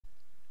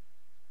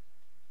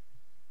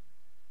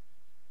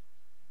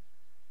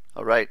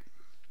Alright,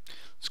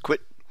 let's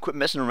quit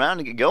messing around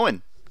and get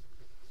going.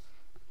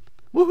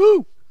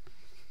 Woohoo!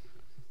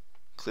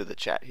 Clear the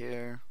chat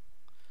here.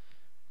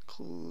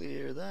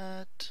 Clear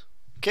that.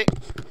 Okay.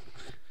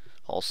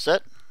 All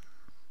set.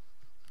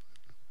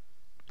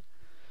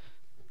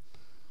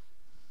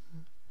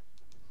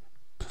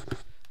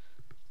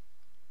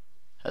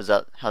 How's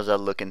that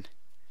looking?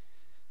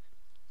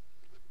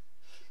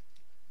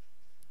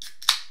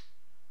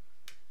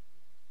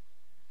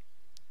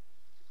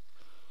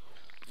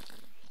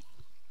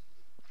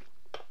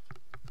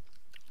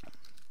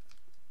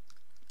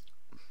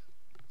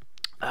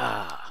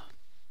 Ah.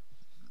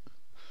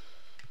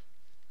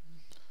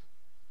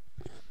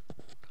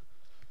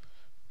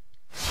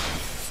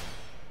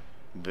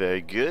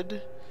 Very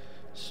good.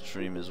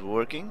 Stream is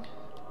working.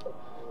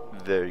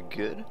 Very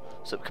good.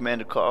 What's up,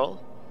 Commander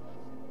Carl?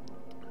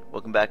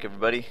 Welcome back,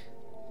 everybody.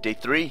 Day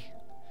 3.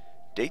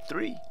 Day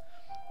 3.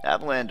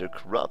 Avalander,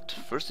 Corrupt,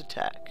 First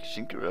Attack,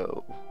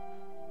 Shinkiro,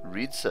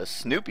 Reedsa,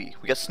 Snoopy.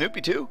 We got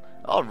Snoopy too?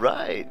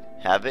 Alright.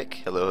 Havoc,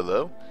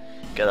 hello.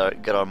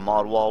 Got our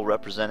mod wall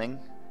representing.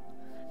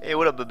 Hey,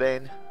 what up,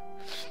 Babane?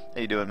 How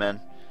you doing, man?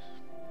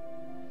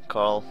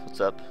 Carl, what's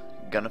up?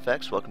 Gun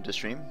Effects, welcome to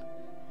stream.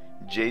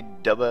 J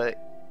Dubba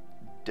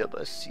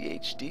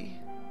CHD?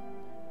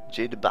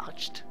 J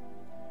Debauched?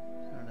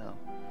 I don't know.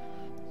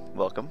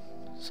 Welcome.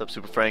 What's up,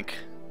 Super Frank?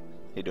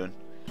 How you doing?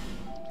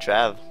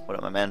 Trav, what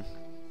up, my man?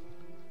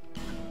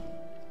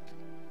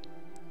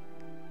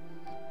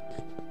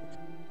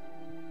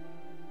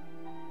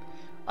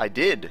 I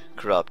did,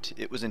 Corrupt.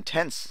 It was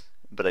intense,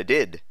 but I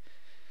did.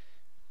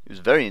 It was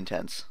very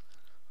intense.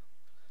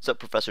 What's up,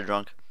 Professor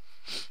Drunk?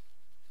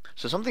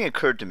 So something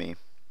occurred to me,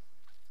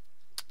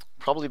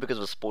 probably because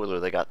of a spoiler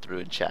that got through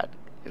in chat.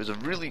 It was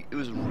really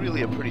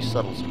a pretty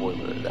subtle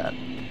spoiler at that.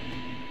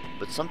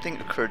 But something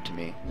occurred to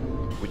me,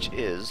 which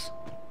is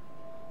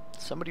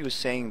somebody was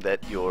saying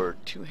that your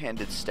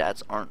two-handed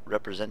stats aren't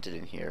represented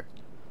in here.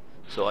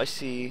 So I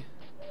see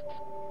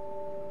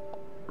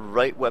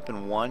right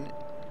weapon 1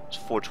 is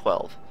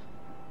 412.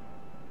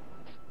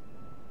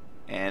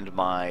 And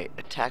my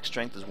attack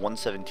strength is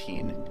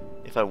 117.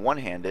 If I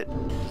one-hand it,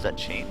 does that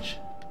change?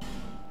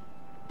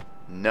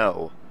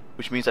 No.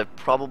 Which means I've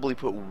probably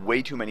put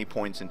way too many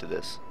points into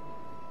this.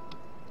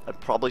 I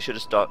probably should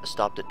have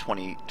stopped at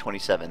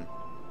 27.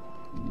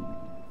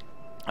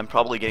 I'm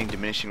probably getting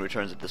diminishing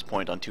returns at this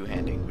point on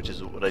two-handing, which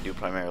is what I do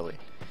primarily.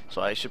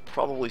 So I should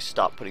probably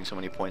stop putting so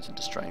many points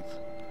into strength.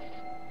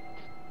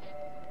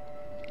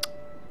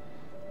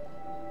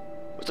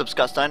 What's up,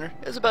 Scott Steiner?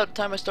 It's about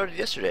time I started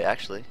yesterday,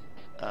 actually.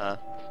 To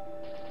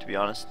be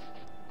honest.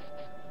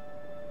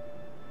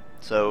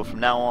 So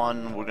from now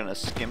on, we're gonna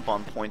skimp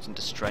on points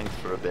into strength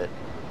for a bit.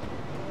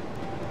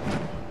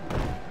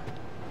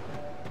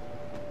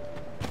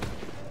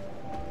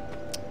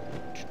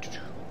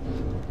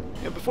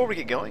 Yeah, before we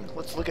get going,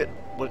 let's look at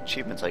what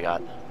achievements I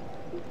got.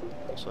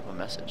 Also have a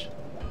message.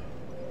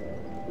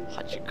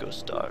 Hachiko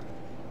star.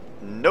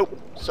 Nope.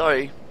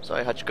 Sorry,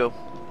 Hachiko.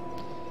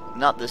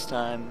 Not this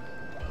time.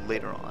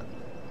 Later on.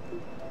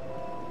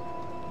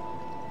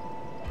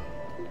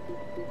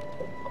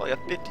 Oh, I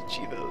got 50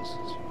 Chivos.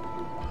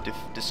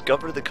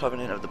 Discover the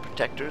Covenant of the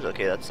Protectors.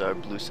 Okay, that's our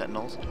blue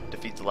Sentinels.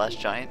 Defeat the last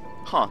giant.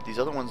 Huh, these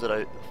other ones that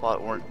I thought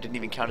didn't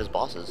even count as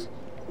bosses.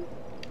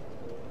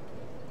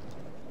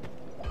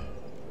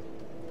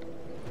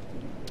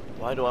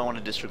 Why do I want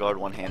to disregard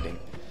one-handing?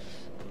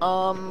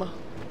 I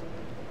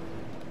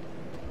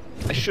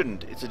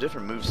shouldn't. It's a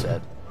different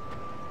moveset.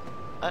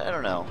 I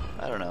don't know.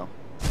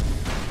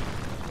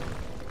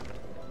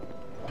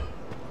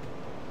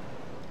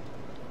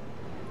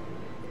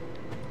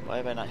 Why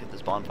have I not hit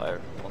this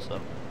bonfire,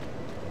 also?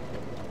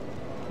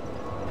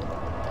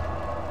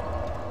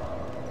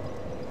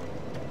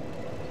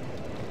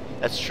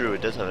 That's true,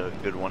 it does have a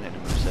good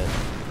one-handed moveset.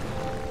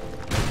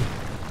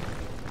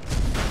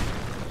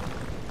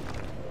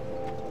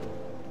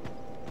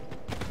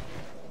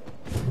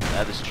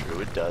 That is true,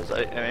 it does.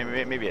 I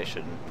mean, maybe I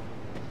shouldn't.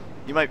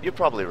 You're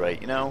probably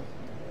right, you know?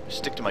 Just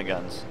stick to my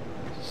guns.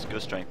 Just go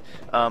strength.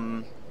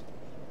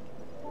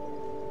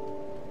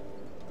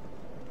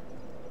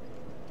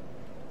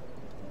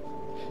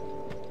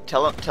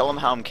 Tell him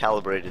how I'm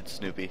calibrated,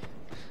 Snoopy.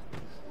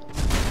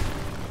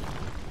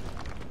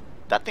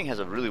 That thing has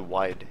a really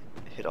wide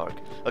hit arc.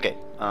 Okay,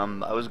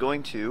 I was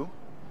going to...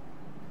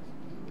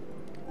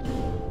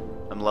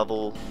 I'm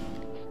level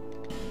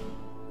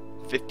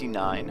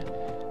 59.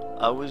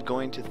 I was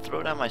going to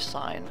throw down my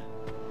sign.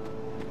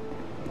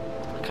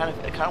 I kind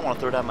of want to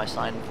throw down my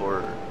sign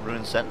for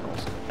Ruin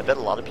Sentinels. I bet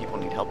a lot of people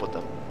need help with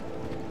them.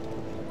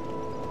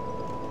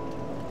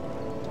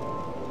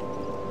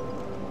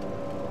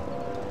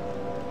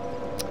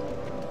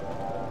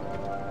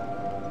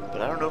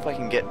 But I don't know if I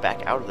can get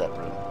back out of that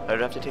room. I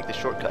would have to take the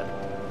shortcut.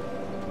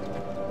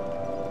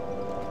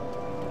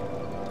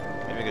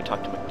 Maybe I could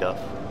talk to Macduff.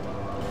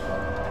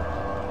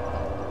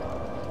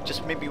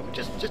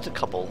 Just a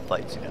couple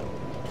fights, you know.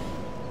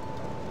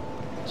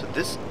 So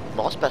this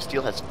Lost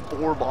Bastille has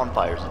 4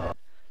 bonfires in it.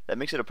 That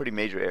makes it a pretty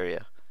major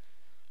area.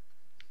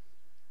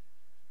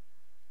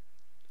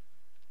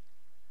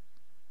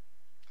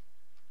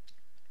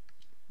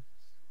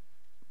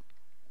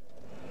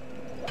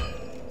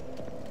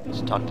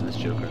 Let's talk to this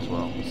Joker as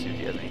well. Let's see if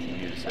he has anything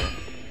new to say.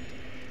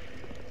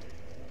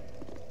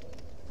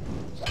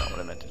 That's not what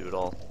I meant to do at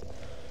all.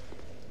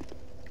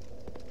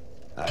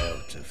 I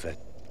ought to fit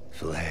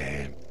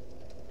flame.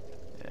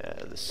 Yeah,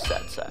 the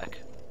sad sack.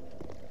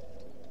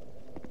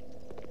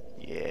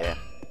 Yeah.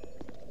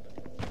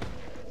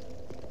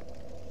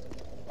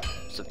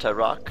 What's up,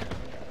 Tyrock?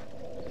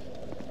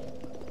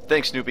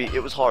 Thanks, Snoopy.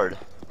 It was hard.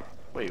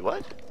 Wait,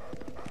 what?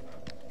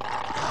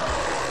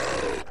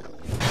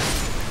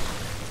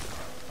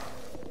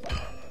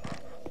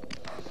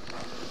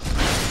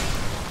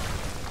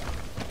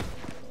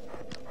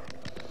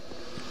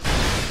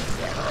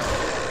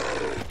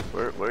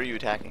 Where are you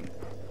attacking?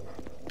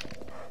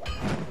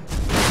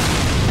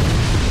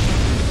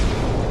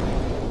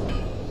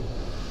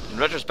 In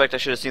retrospect, I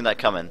should have seen that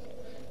coming.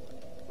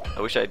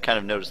 I wish I had kind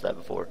of noticed that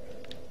before.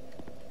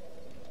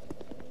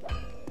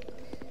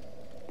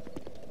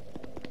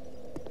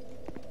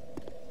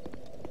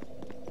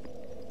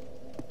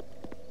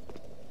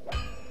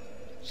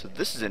 So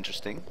this is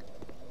interesting.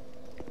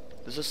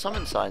 There's a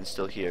summon sign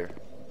still here,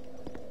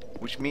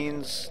 which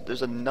means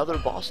there's another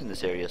boss in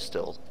this area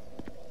still.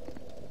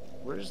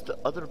 Where's the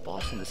other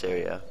boss in this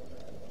area?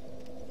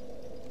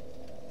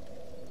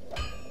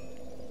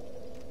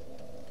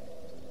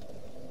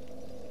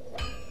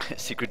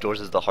 Secret Doors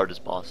is the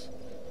hardest boss.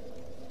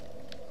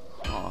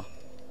 Huh.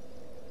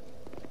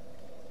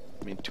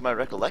 I mean, to my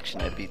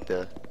recollection, I beat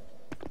the...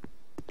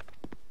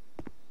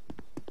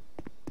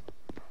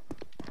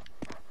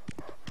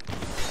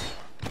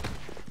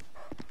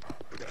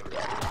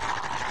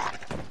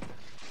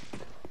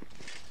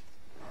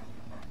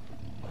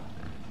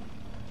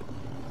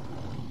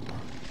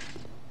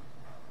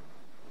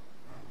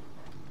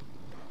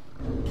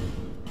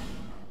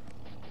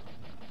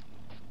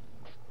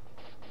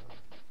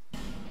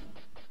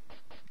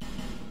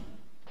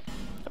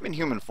 I'm in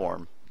human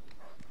form.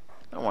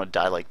 I don't want to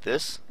die like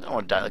this. I don't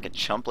want to die like a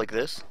chump like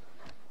this.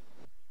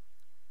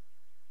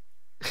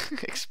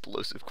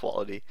 Explosive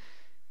quality.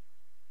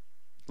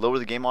 Lower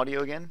the game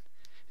audio again?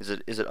 Is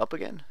it up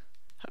again?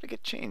 How did it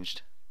get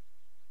changed?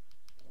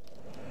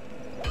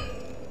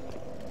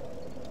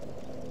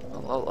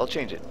 I'll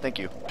change it. Thank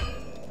you.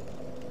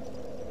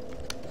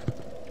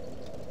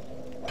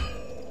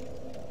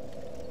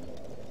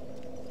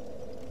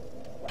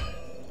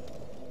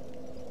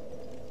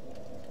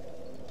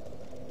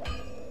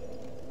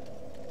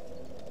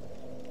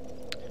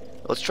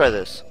 Let's try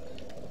this.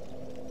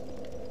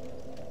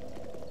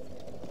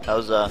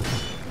 How's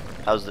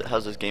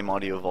this game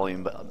audio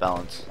volume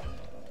balance?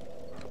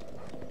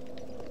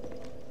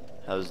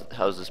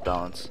 How's this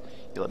balance?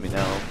 You let me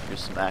know.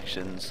 Here's some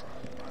actions.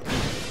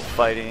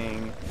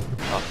 Fighting.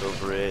 Talk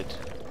over it.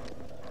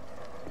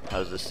 How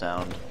does this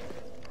sound?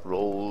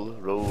 Roll,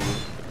 roll.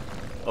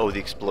 Oh, the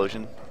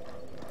explosion.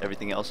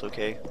 Everything else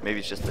okay? Maybe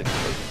it's just the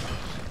explosion.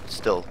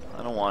 Still,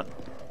 I don't want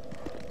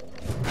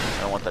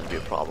that to be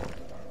a problem.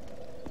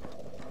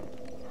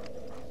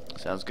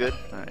 Sounds good?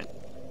 Alright.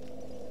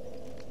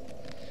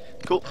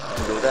 Cool.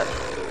 We'll go with that.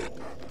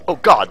 Oh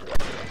god!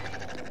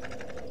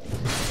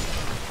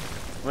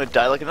 I'm gonna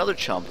die like another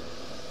chump.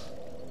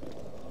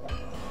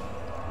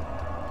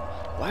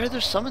 Why are there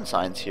summon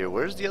signs here?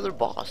 Where's the other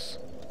boss?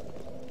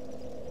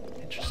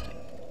 Interesting.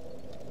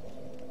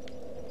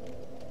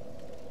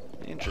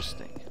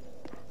 Interesting.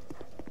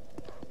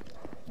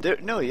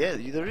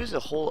 There is a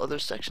whole other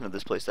section of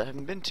this place that I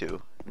haven't been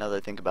to, now that I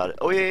think about it.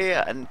 Oh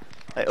yeah, and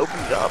I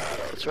opened it up.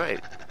 That's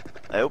right.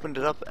 I opened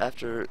it up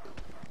after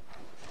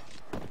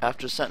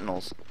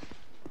Sentinels.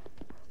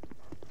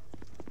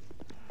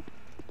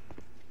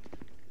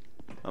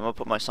 I'm gonna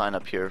put my sign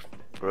up here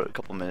for a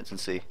couple minutes and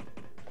see.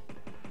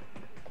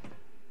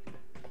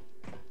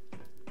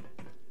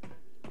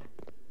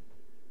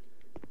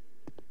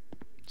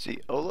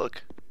 See, oh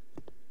look.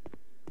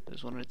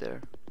 There's one right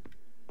there.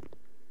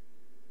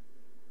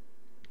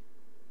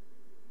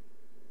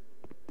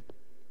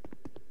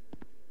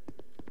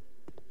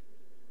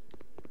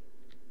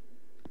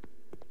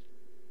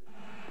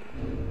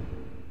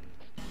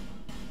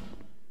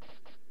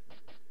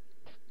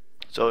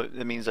 So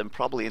that means I'm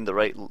probably in the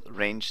right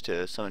range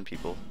to summon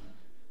people,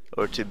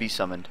 or to be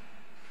summoned.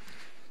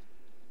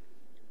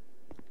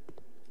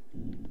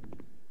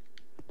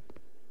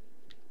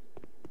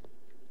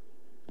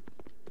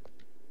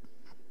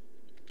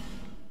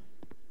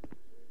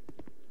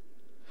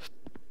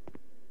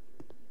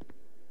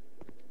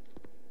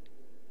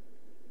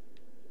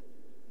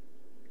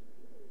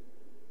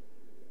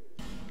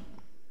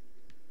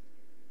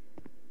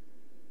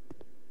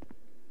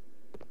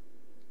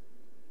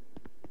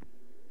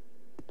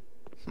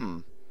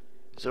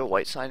 Is there a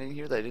white sign in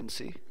here that I didn't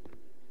see?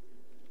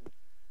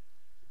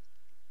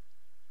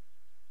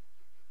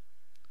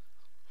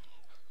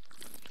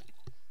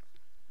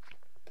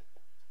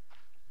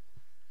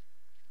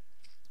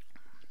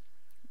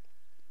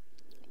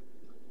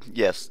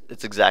 Yes,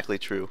 it's exactly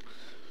true.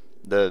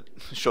 The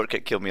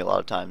shortcut killed me a lot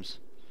of times.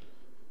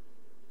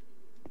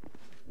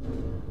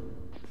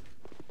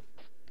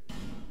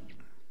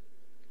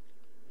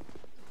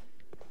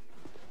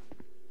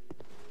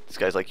 This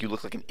guy's like, you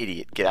look like an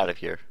idiot, get out of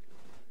here.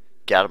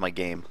 Get out of my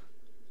game.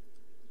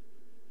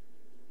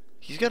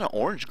 He's got an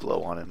orange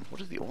glow on him.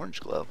 What is the orange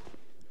glow?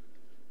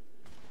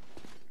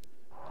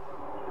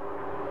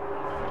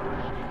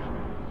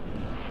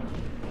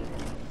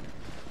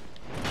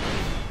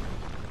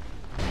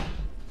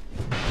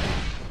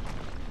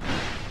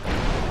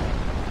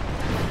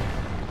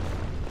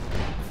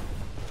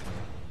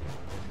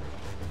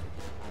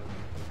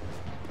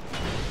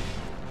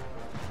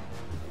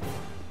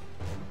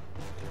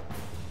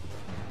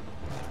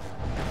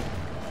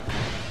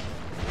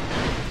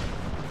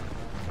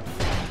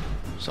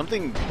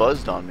 Something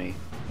buzzed on me.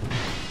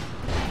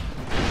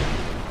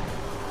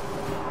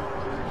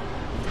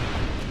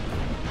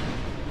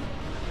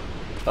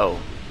 Oh.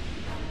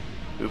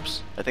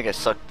 Oops. I think I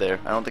sucked there.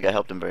 I don't think I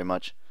helped him very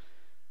much.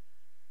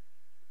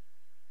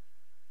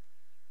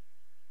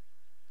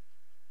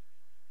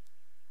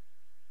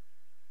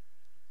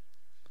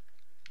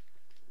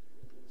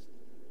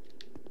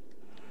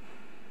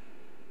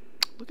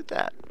 Look at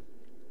that.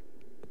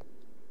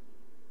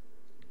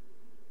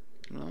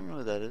 I don't know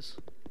what that is.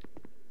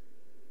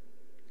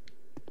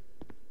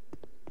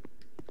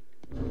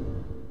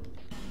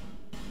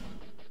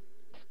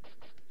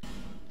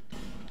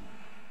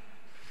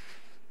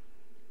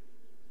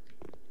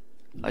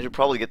 I should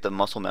probably get the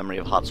muscle memory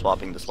of hot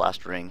swapping this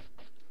last ring.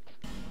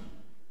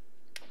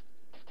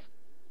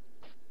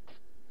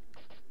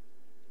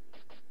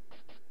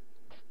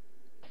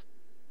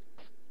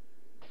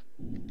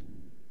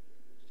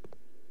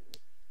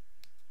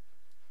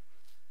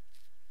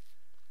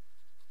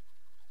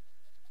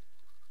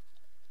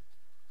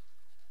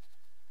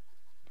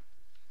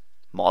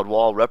 Mod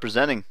Wall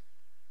representing.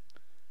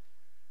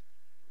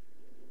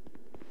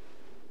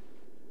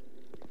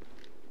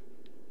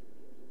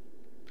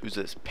 Who's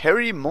this?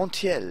 Perry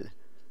Montiel.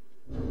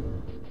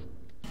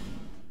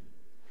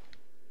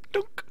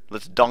 Dunk.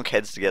 Let's dunk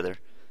heads together.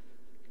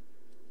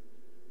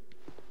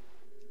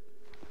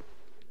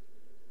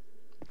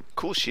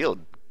 Cool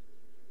shield.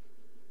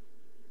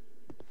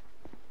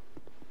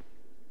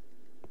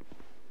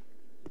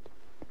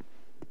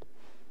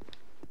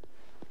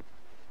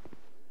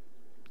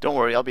 Don't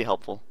worry, I'll be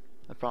helpful.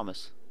 I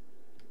promise.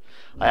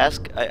 I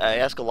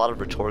ask a lot of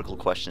rhetorical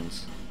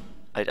questions.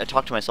 I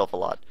talk to myself a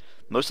lot.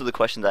 Most of the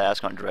questions I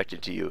ask aren't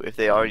directed to you. If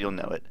they are, you'll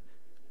know it.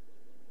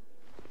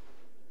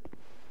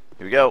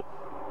 Here we go.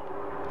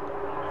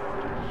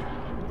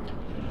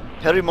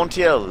 Perry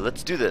Montiel,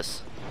 let's do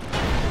this.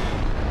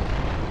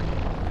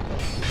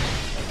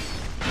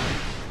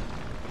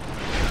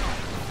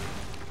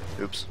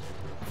 Oops.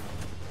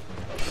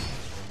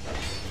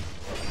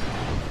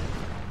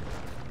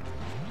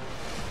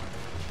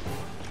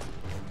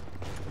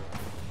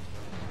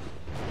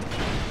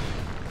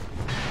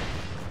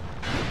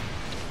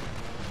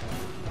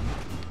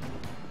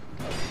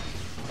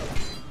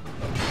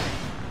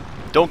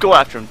 Don't go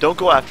after him, don't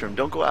go after him,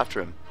 don't go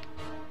after him.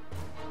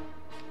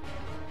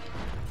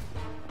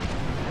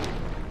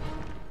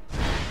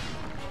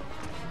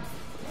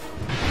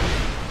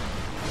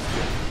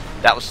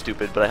 That was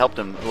stupid, but I helped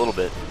him a little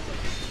bit.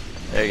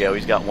 There you go,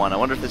 he's got one. I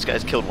wonder if this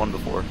guy's killed one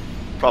before.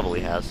 Probably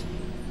has.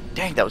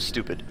 Dang, that was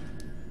stupid.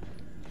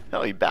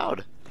 Oh, he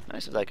bowed.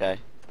 Nice of that guy.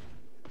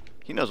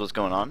 He knows what's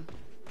going on.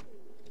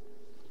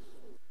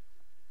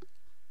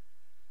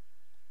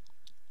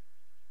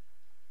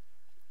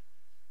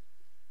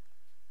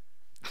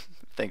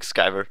 Thanks,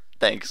 Skyver.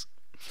 Thanks.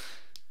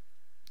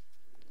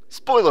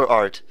 Spoiler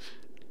art!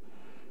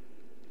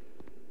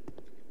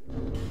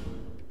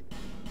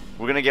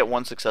 We're gonna get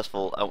one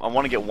successful. I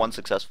want to get one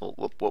successful.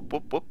 Whoop, whoop,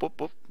 whoop, whoop, whoop,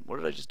 whoop. What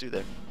did I just do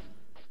there?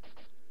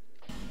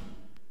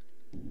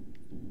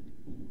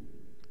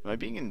 Am I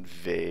being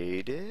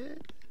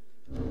invaded?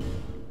 I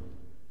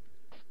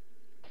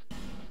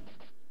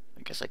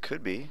guess I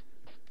could be.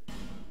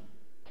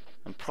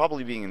 I'm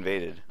probably being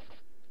invaded.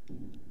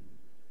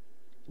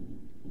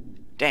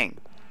 Dang.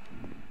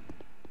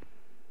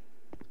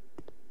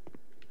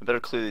 I better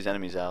clear these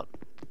enemies out.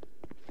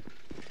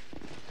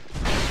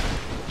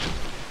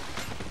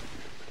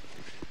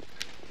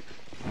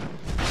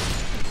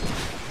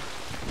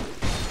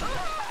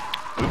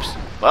 Oops.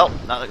 Well,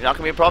 not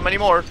gonna be a problem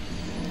anymore.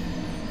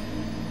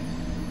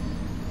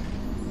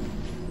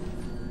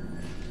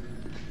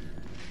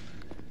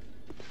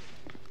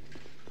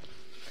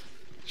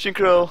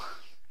 Shinkro,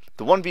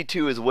 the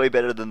 1v2 is way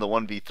better than the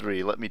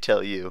 1v3, let me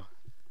tell you.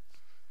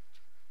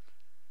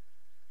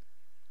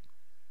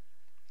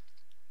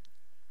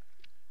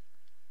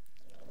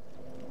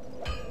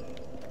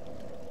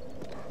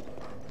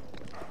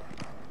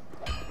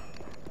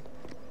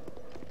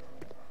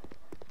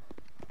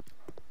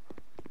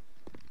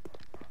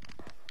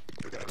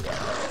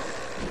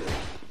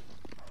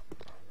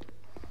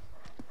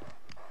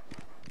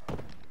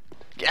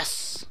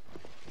 Yes!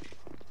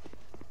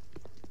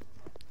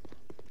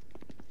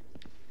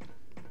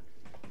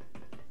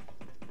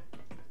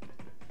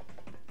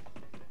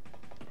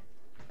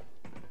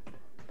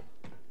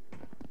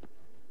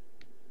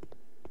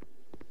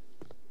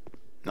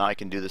 Now I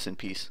can do this in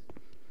peace.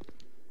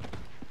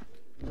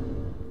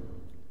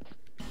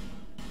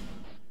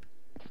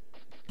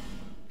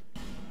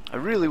 I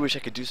really wish I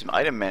could do some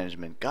item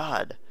management.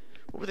 God,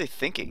 what were they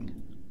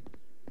thinking?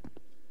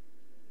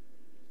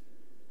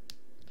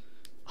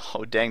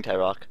 Oh, dang,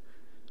 Tyrock.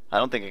 I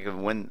don't think I could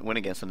win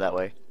against them that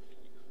way.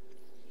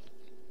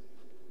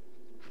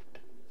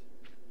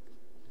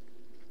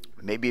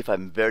 Maybe if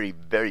I'm very,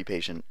 very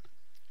patient.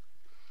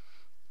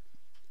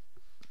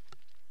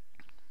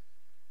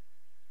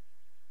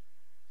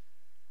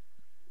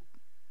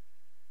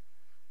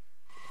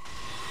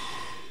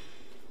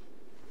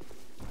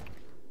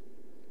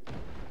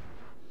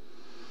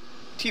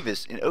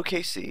 Tevis in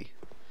OKC.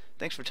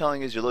 Thanks for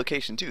telling us your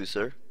location too,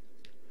 sir.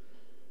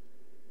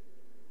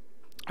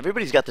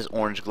 Everybody's got this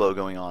orange glow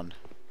going on.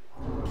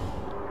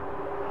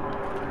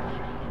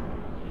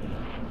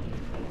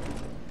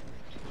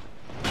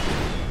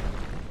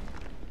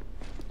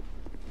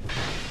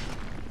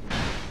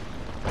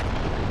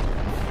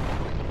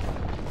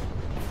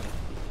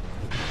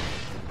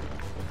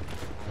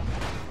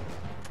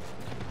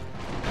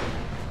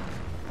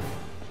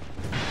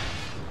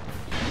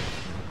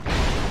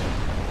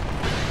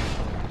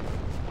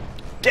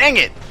 Dang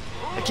it!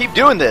 I keep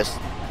doing this!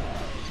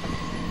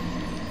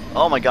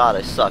 Oh my god,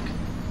 I suck.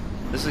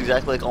 This is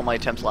exactly like all my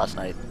attempts last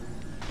night.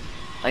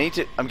 I'm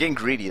getting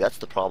greedy, that's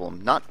the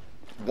problem. Not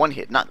one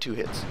hit, not 2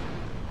 hits.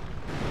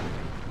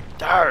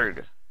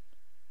 Darg!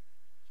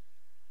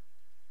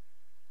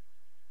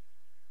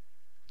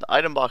 The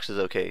item box is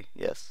okay,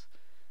 yes.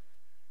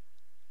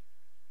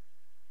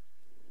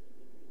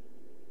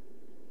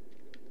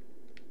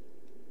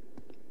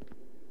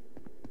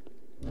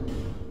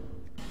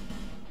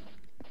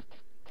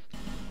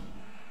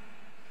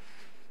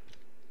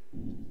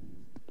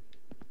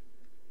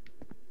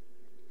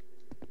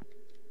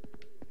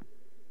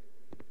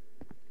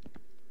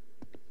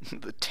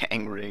 The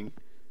Tang ring.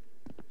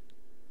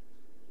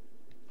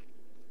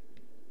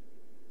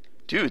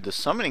 Dude, the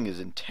summoning is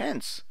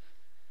intense.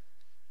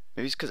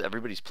 Maybe it's because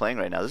everybody's playing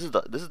right now. This is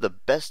the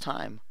best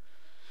time.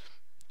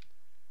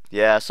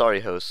 Yeah,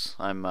 sorry, hosts.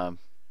 I'm a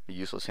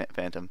useless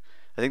phantom.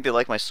 I think they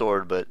like my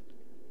sword, but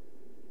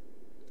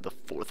the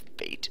 4th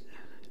fate.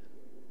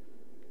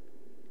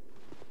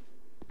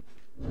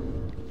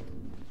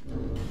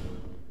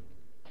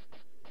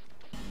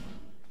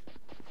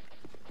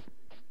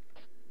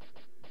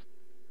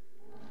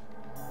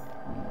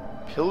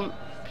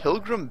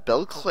 Pilgrim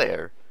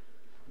Belclair.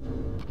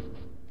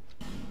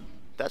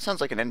 That sounds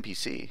like an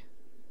NPC.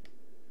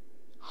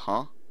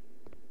 Huh?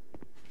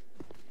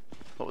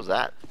 What was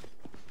that?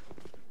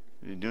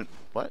 You doing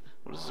what?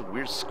 What is this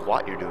weird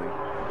squat you're doing?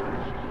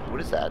 What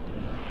is that?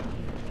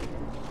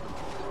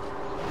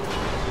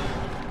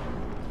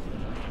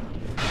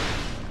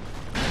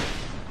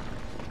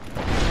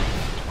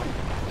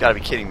 You gotta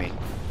be kidding me.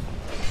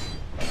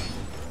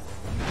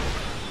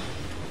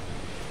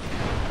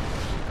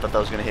 Thought that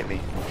was gonna hit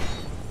me.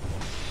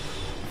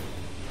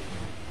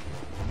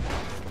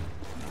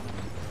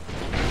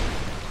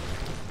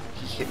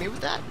 He hit me with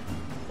that?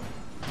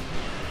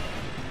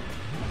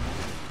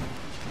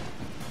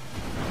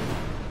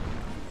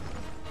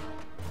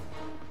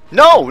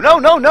 No! No,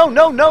 no, no,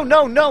 no, no,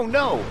 no, no,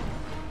 no!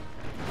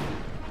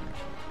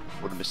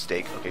 What a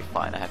mistake. Okay,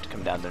 fine, I have to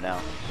come down there now.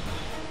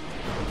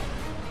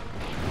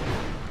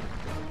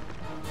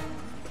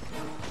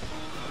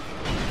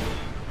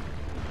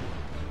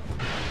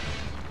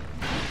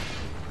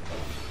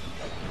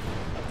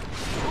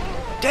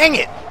 Dang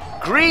it!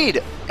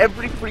 Greed!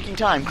 Every freaking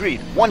time,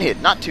 greed. 1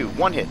 hit, not 2.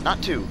 1 hit,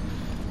 not 2.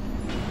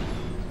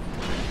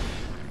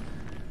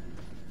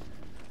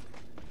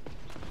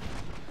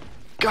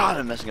 God,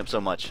 I'm messing up so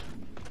much.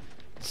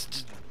 It's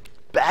just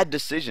bad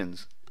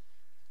decisions.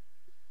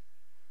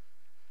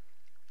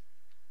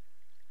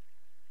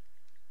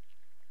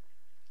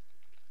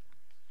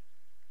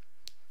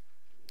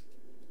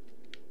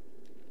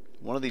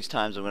 One of these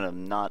times I'm gonna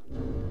not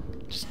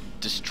just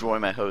destroy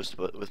my host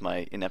but with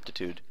my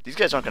ineptitude. These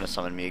guys aren't gonna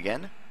summon me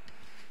again.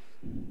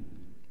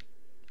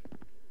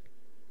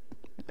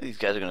 These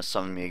guys are gonna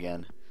summon me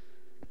again.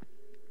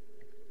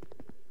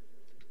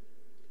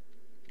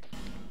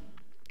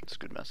 That's a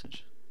good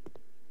message.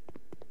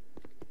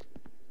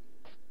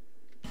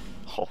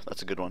 Oh,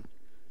 that's a good one.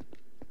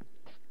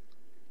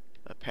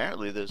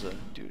 Apparently there's a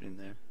dude in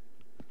there.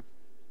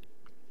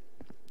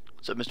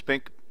 What's up, Mr.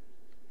 Pink?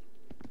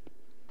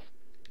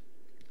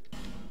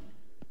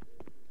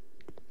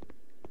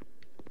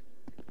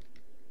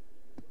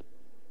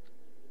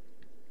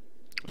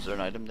 Was there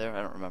an item there?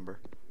 I don't remember.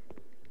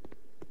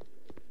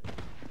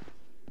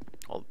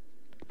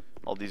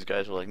 All these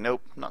guys were like,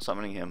 nope, I'm not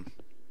summoning him.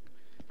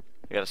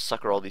 I gotta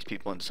sucker all these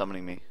people into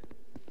summoning me.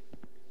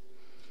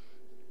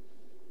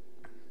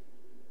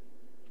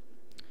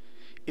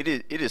 It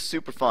is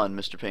super fun,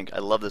 Mr. Pink. I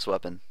love this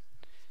weapon.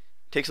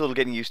 Takes a little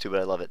getting used to, but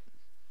I love it.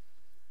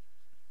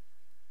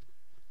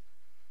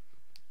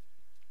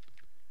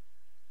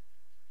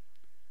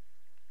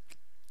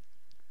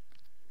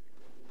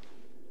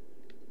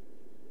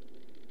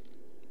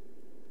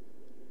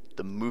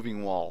 The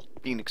moving wall.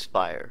 Phoenix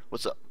Fire.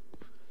 What's up?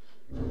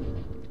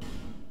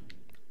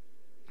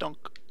 Dunk.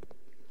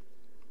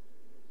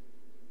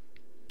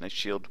 Nice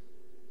shield.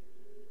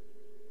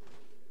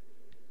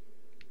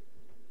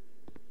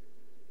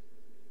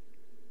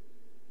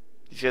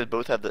 These guys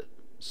both have the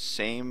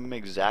same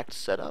exact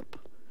setup.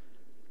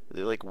 Are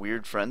they like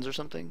weird friends or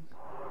something?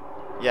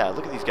 Yeah,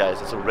 look at these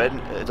guys. It's a red,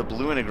 it's a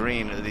blue and a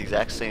green. They're the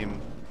exact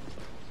same.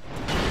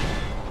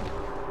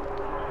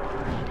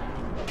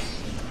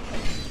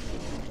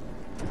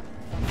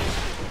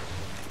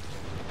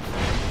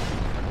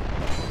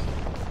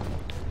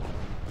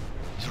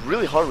 It's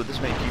really hard with this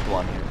many people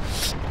on here.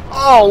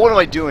 Oh, what am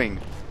I doing?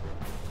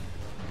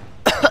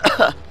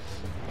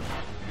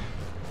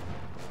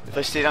 If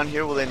I stay down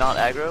here, will they not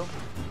aggro?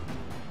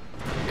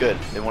 Good,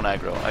 they won't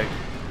aggro. I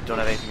don't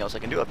have anything else I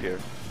can do up here.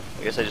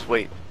 I guess I just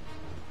wait.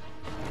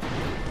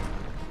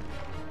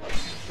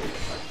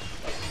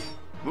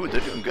 Ooh,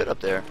 they're doing good up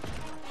there.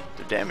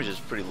 Their damage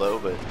is pretty low,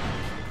 but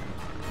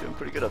they're doing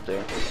pretty good up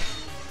there.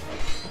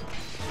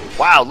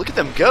 Wow, look at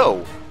them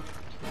go!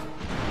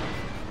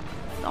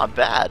 Not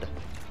bad.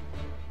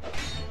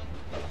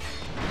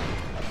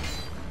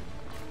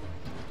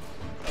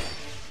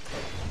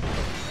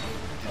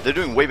 They're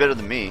doing way better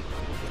than me.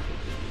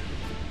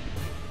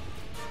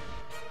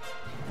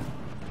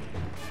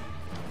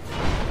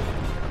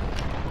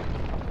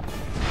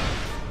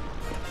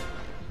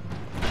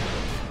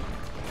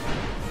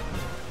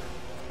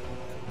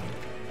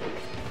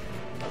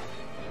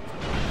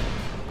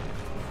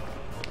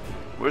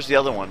 Where's the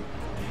other one?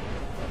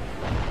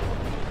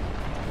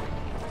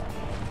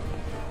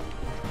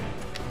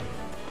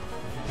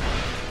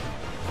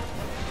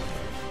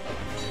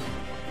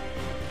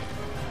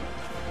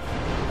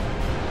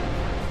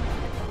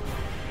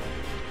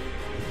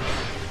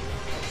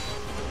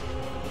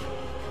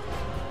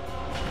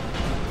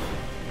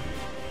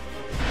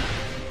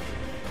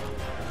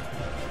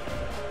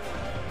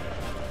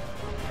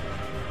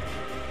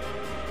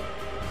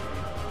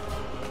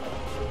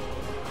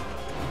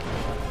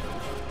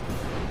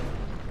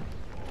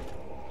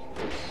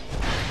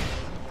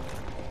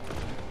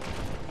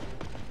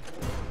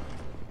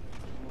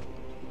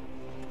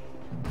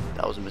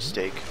 That was a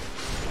mistake.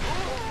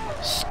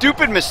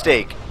 Stupid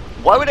mistake!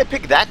 Why would I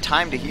pick that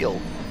time to heal?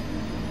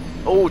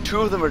 Oh, two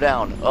of them are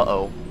down.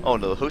 Uh-oh. Oh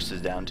no, the host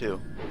is down too.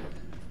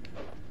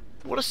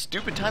 What a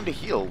stupid time to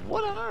heal.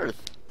 What on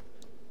earth?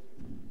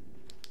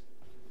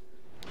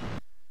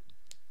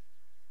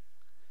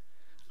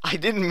 I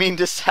didn't mean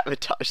to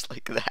sabotage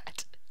like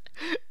that.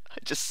 I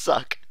just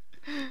suck.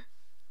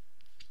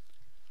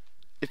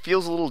 It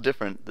feels a little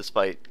different, this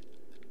fight.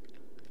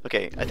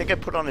 Okay, I think I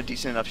put on a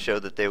decent enough show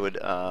that they would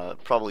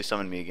probably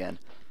summon me again.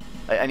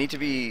 I need to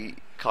be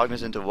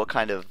cognizant of what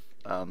kind of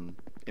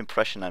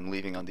impression I'm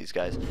leaving on these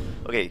guys.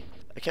 Okay,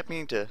 I kept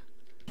meaning to...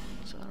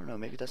 So I don't know,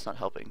 maybe that's not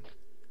helping.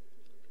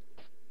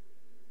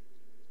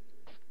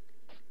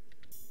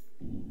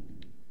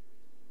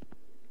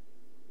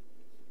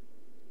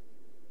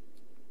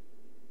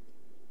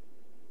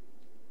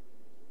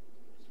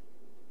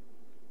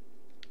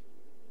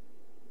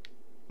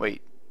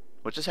 Wait,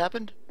 what just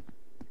happened?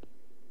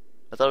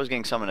 I thought I was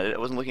getting summoned. I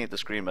wasn't looking at the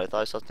screen, but I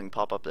thought I saw something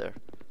pop up there.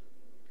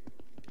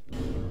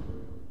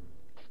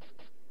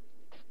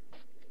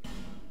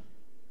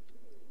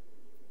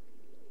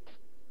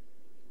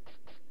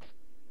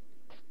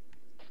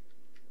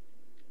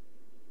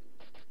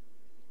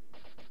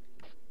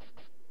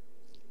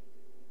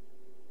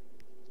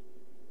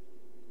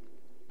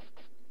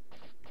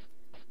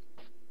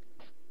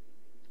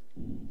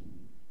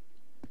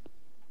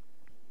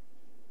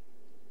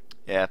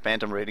 Yeah,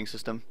 phantom rating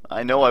system.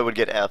 I know I would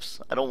get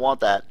Fs. I don't want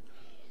that.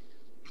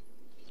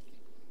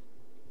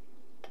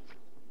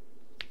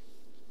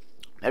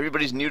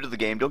 Everybody's new to the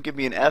game. Don't give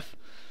me an F.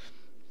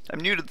 I'm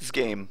new to this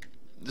game.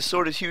 The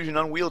sword is huge and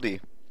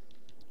unwieldy.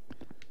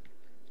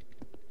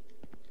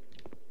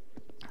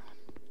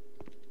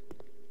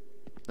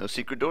 No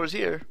secret doors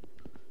here.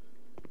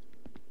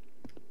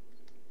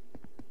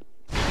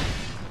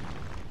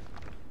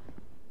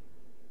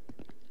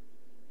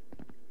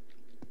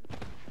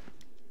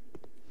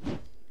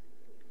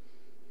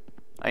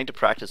 I need to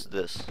practice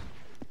this.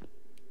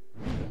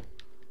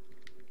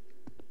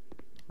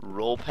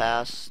 Roll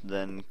pass,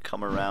 then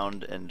come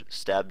around and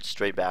stab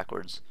straight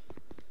backwards.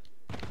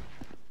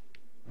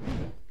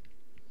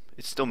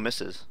 It still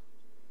misses.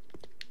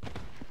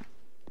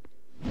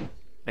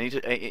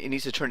 It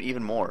needs to turn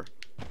even more.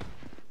 I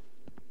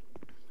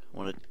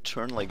want to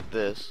turn like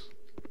this.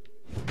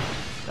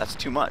 That's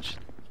too much.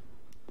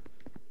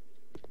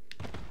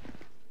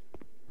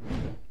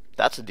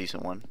 That's a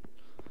decent one.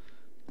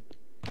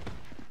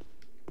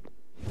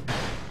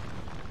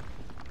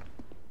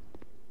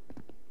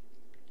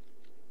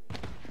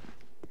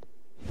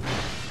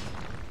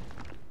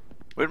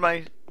 Where'd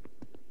my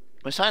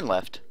sign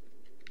left?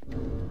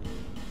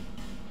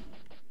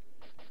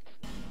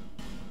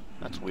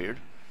 That's weird.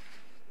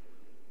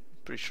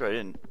 Pretty sure I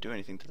didn't do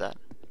anything to that.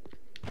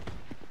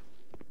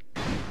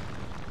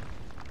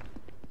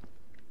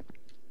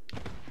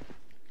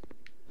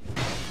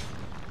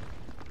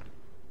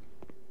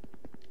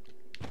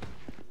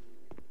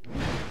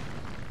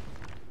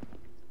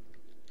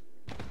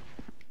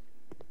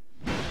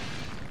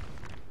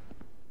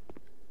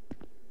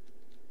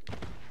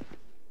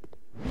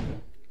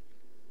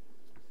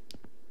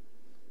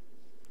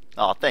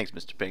 Aw, thanks,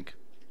 Mr. Pink.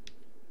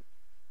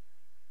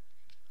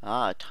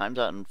 Ah, it times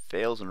out and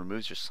fails and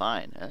removes your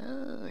sign.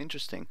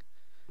 Interesting.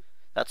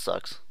 That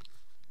sucks.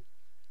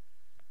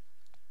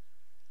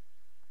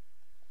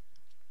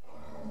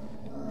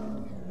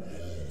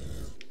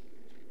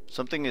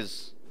 Something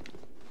is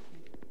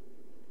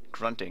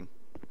grunting.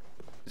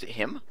 Is it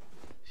him?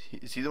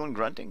 Is he the one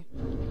grunting?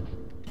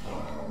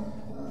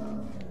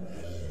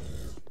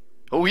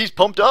 Oh, he's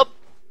pumped up!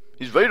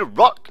 He's ready to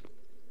rock!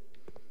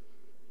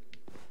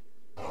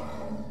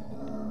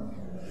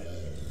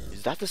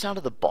 Is that the sound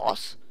of the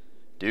boss?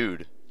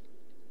 Dude.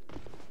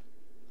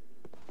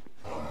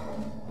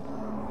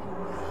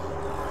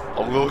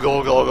 Oh, go,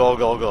 go, go, go,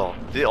 go, go.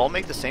 Do they all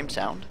make the same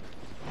sound?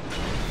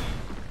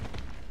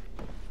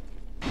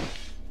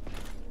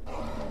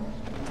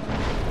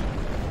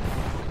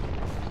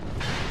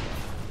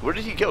 Where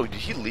did he go? Did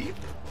he leave?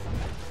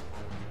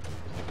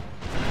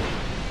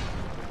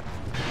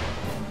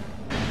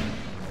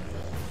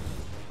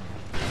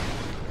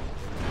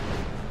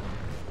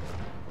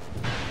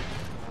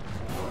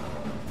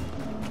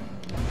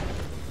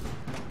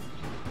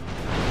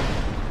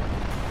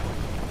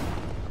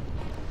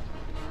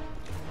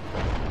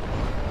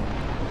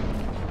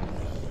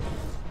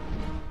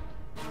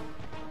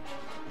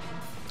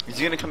 Is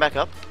he gonna come back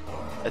up?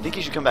 I think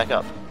he should come back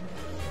up.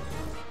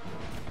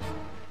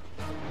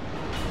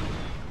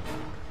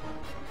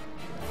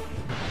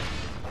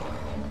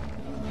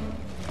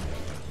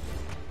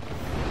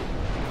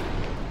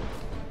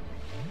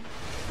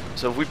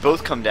 So if we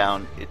both come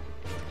down, it...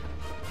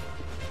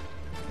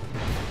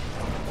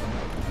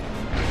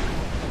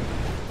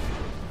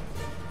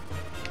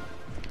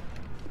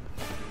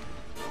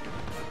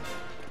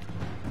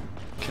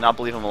 Cannot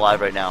believe I'm alive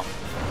right now.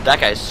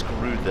 That guy's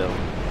screwed though.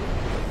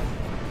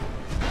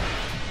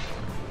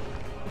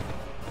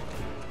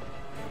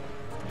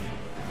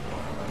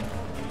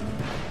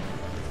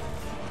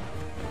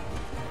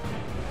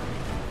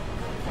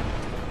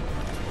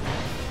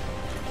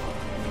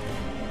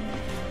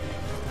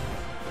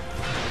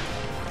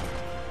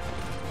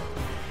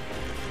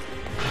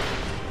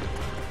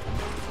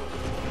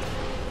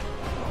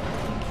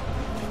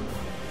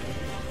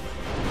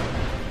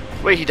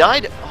 Wait, he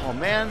died? Oh,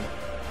 man.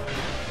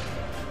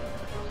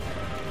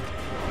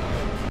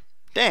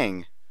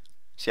 Dang.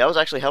 See, I was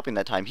actually helping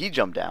that time. He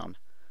jumped down.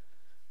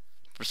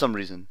 For some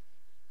reason.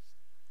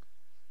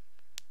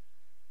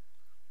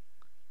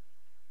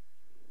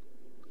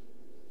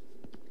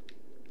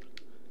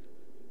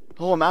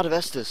 Oh, I'm out of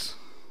Estus.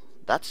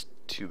 That's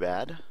too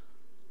bad.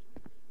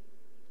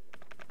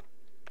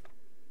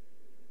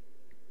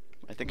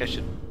 I think I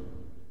should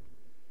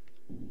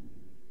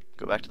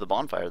go back to the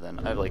bonfire then.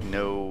 I have like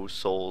no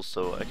souls,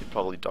 so I could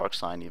probably dark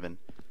sign even.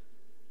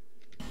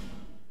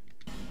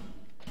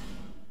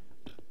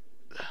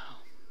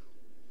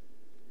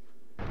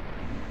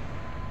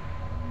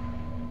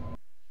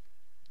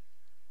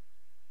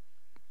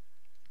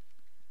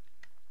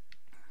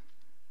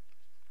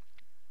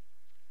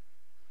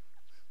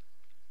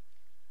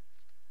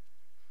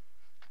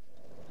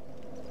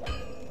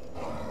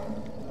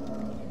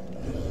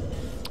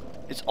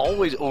 It's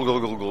always oh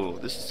go go go.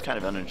 This is kind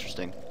of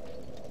uninteresting.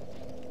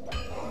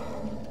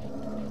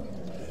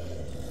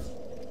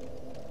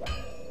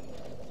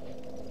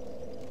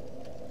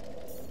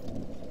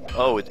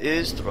 Oh, it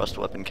is thrust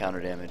weapon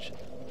counter damage.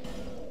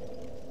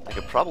 I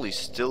could probably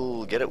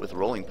still get it with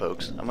rolling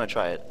pokes. I'm gonna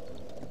try it.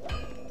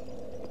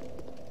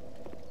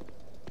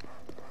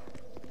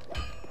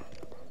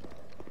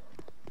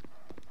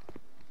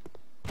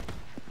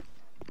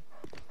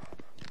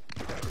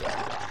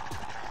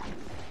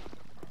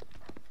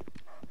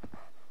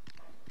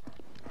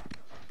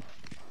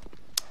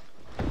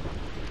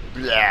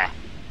 Blah.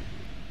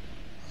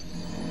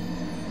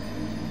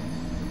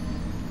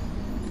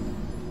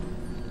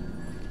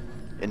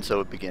 And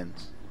so it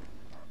begins.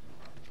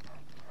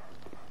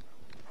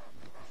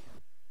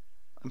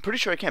 I'm pretty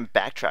sure I can't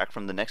backtrack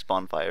from the next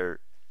bonfire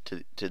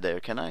to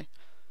there, can I?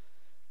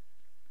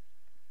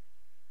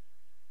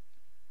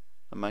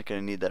 I might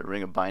gonna need that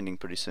ring of binding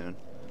pretty soon.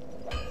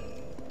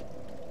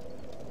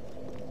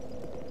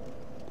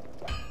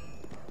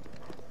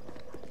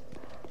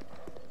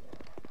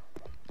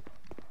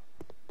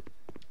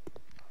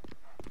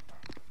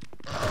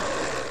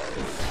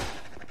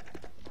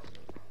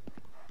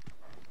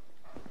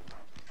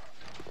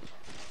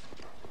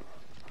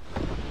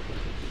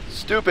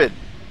 Stupid!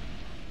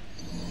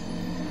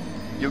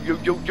 Yo, yo,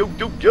 yo, yo,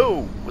 yo,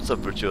 yo! What's up,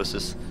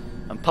 Virtuosus?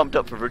 I'm pumped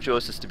up for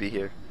Virtuosus to be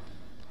here.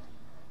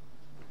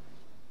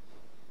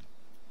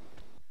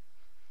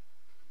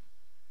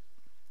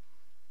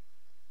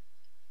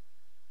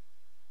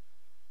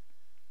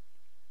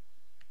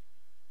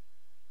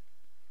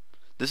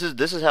 This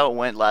is how it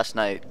went last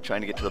night, trying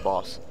to get to the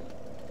boss.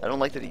 I don't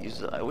like that he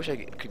uses it. I wish I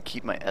could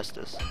keep my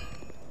Estus.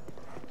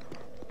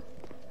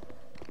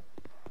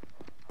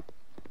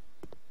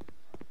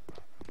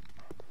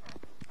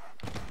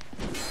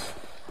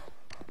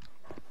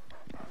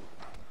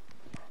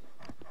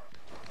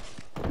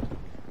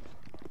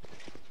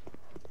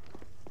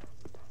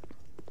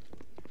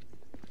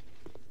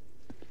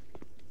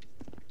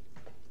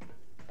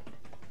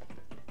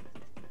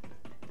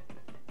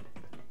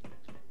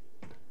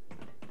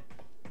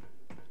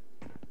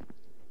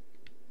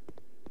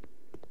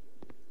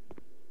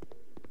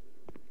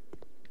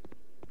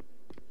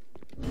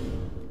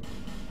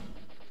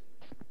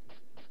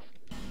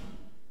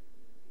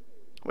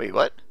 Wait,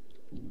 what?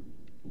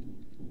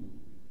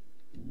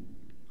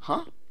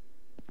 Huh?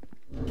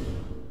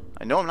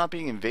 I know I'm not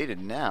being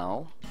invaded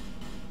now.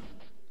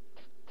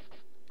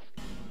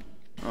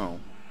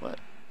 Oh, what?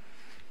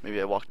 Maybe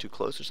I walked too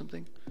close or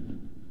something?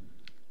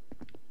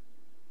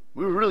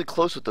 We were really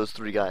close with those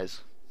three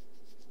guys.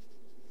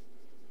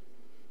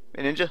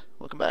 Hey Ninja,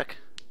 welcome back.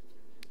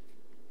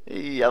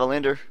 Hey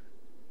Avalander.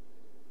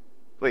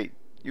 Wait,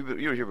 you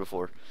were here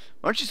before.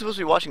 Aren't you supposed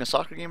to be watching a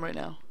soccer game right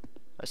now?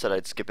 I said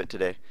I'd skip it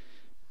today.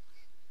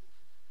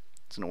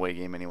 It's an away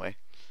game anyway.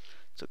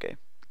 It's okay.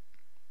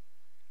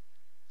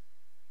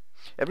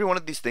 Every one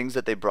of these things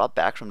that they brought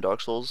back from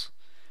Dark Souls,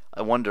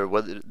 I wonder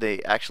whether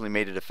they actually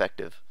made it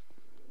effective.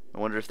 I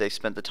wonder if they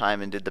spent the time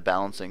and did the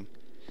balancing.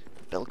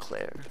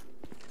 Belclair.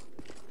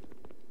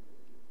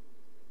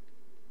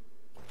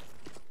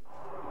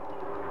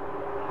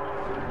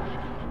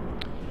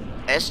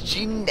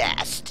 SG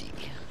Nasty.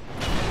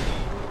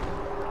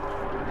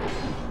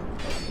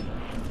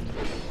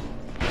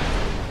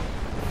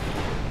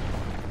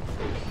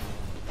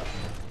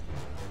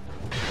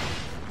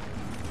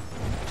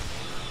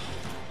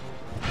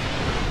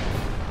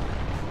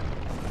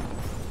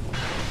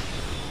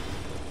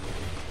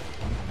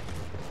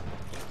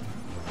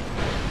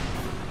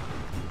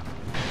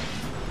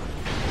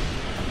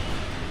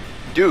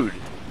 Dude,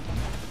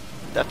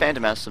 that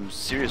Phantom has some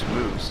serious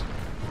moves.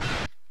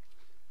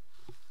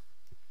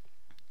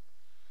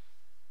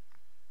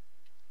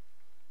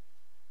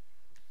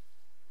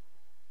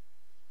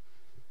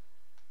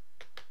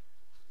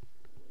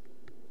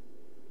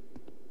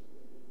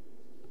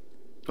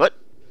 What?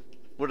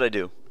 What did I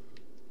do?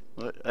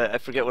 What? I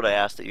forget what I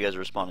asked that you guys are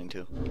responding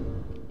to.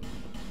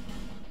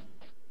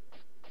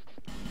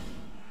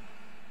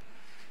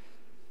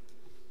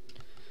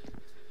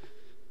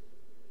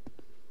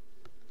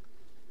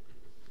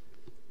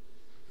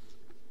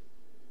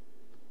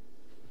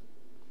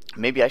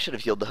 Maybe I should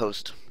have healed the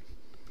host.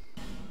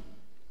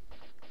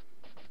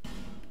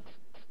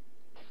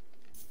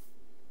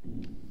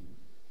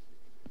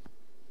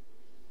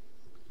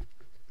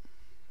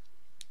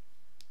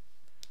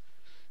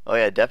 Oh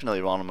yeah, definitely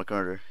Ronald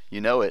McMurder.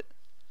 You know it.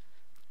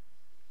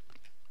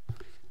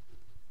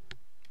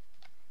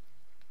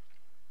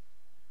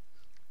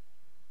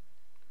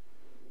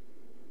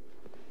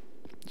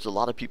 There's a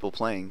lot of people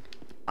playing.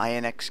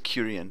 INX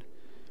Curian.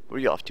 Where are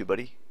you off to,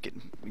 buddy?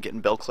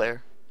 Getting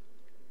Belclair?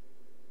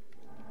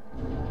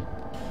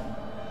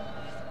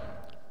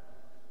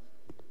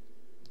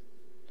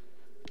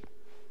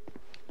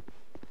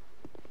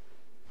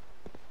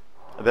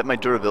 I bet my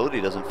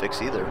durability doesn't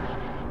fix either.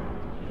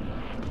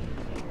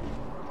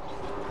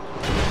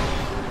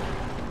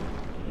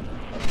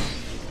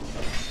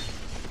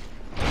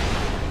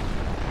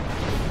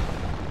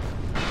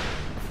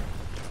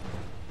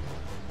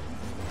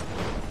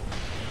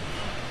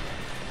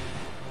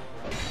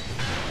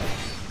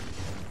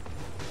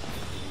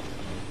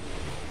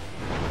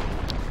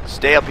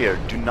 Stay up here.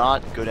 Do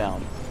not go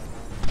down.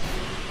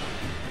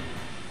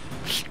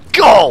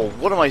 Go!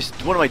 What am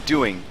I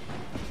doing?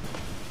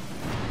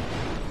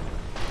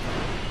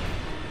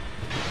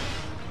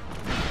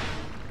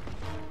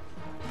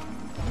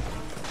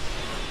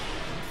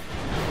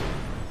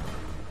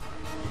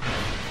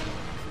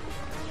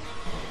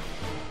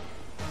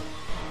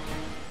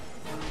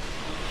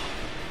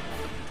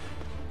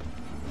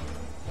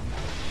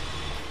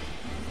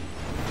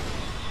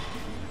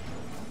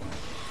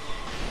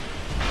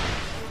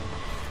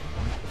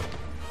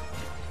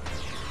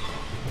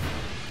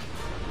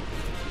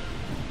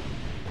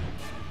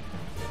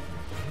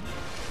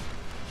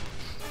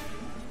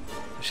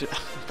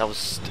 That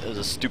was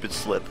a stupid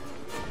slip.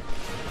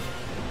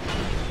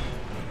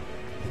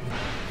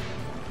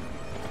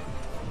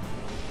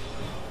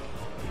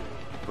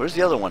 Where's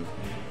the other one?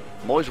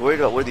 I'm always worried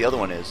about where the other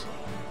one is.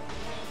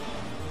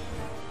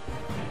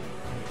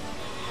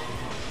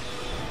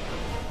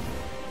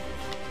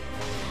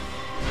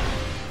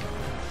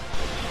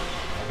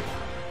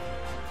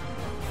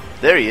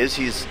 There he is.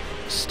 He's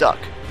stuck.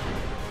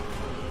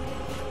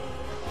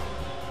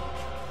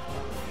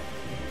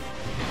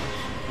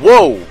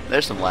 Whoa!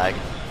 There's some lag.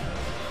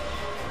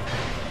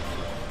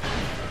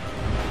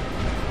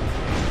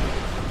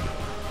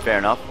 Fair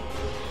enough.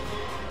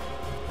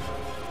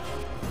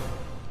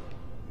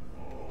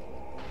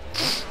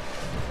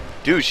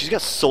 Dude, she's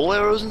got soul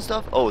arrows and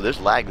stuff? Oh,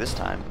 there's lag this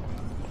time.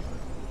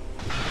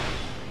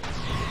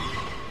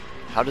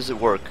 How does it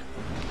work?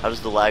 How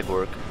does the lag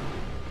work?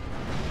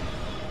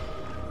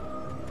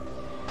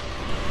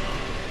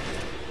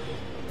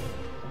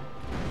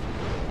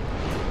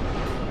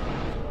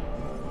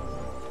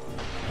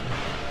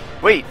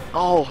 Wait!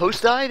 Oh,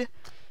 host died?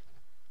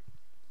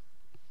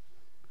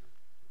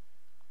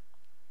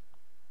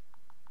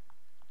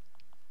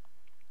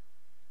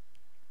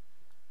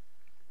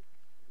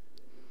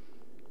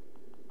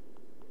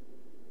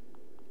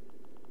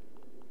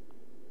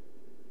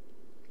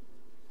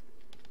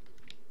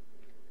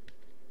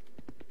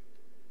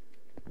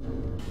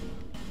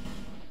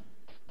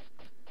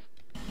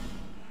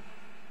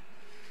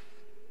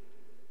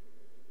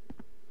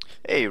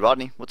 Hey,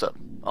 Rodney, what's up?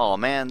 Oh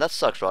man, that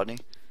sucks, Rodney.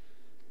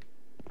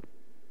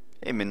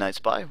 Hey, Midnight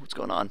Spy, what's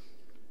going on?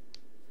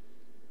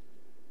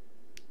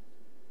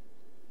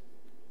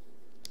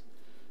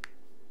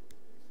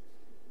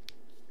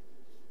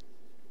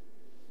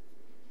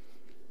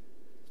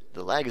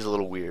 The lag is a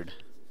little weird.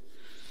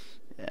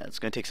 Yeah, it's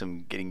gonna take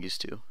some getting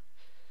used to.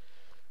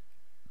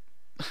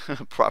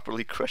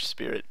 Properly crushed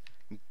spirit.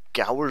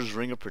 Gower's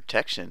Ring of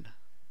Protection.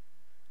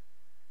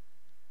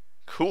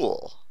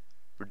 Cool.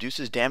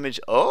 Reduces damage.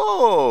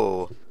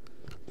 Oh!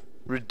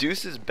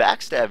 Reduces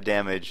backstab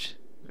damage.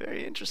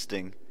 Very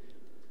interesting.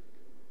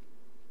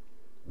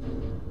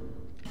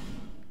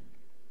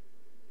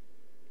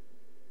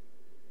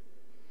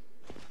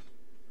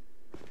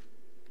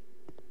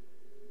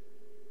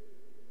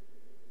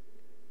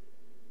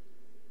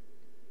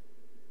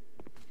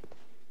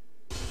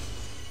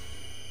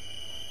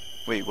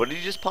 Wait, what did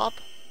you just pop?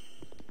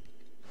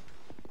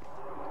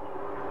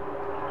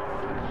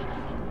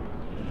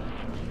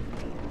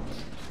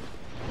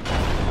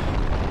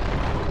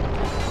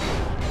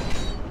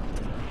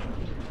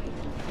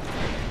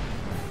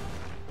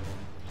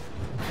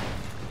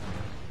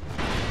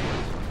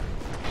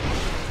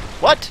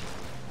 What?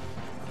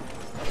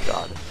 Oh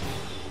god.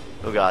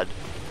 Oh god.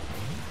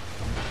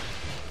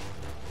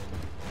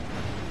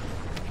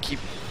 I keep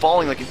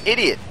falling like an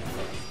idiot.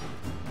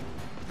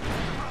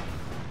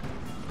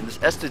 And this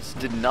Estes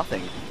did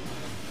nothing.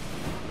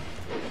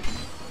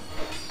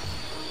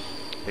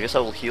 I guess I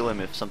will heal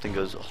him if something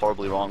goes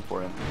horribly wrong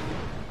for him.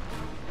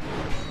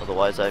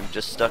 Otherwise I'm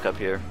just stuck up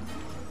here.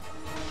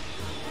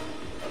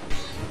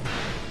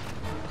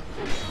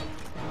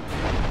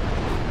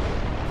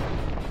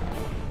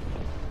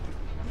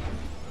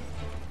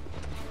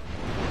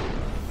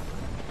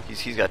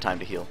 He's got time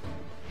to heal.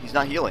 He's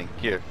not healing.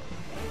 Here.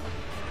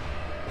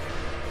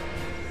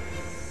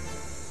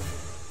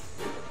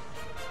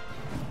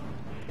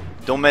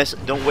 Don't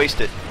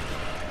waste it.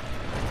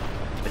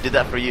 I did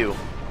that for you.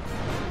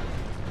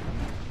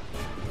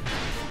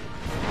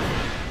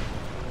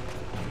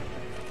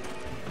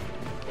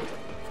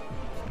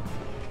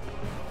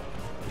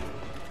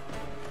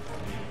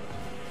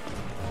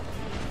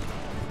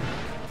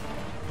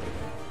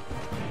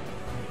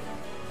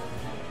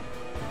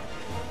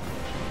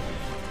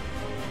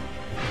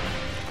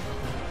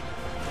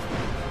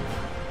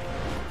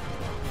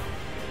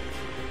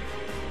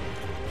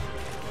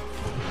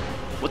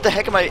 What the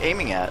heck am I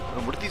aiming at?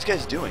 What are these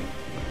guys doing?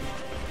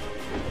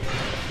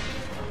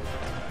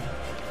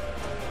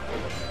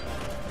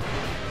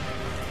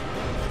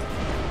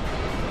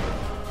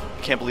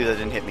 I can't believe that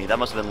didn't hit me. That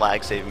must have been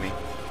lag saving me.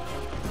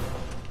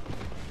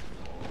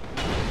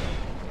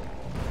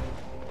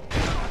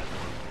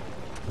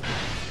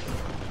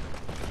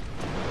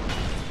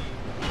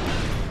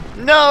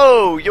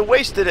 No! You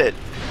wasted it!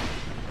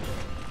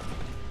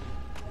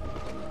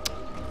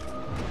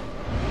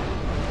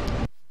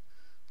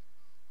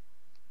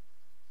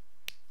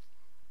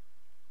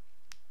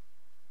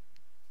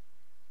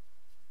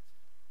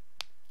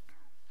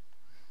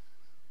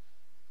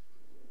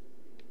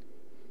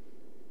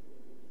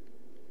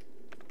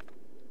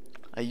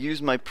 I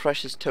used my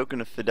precious token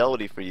of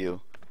fidelity for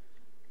you.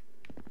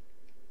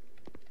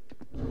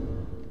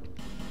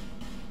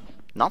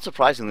 Not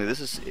surprisingly, this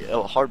is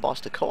a hard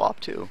boss to co-op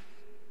too.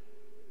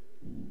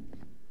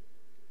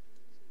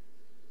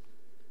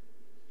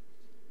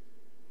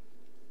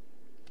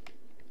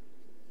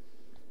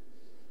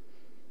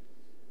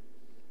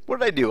 What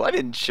did I do? I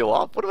didn't show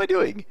up. What am I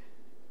doing?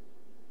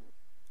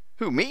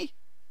 Who, me?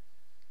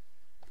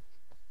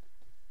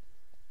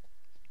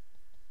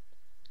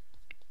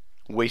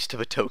 Waste of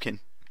a token.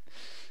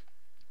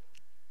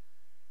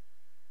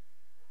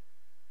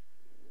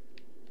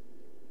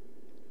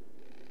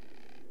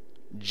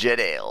 Jet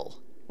ale.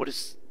 What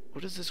is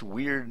this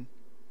weird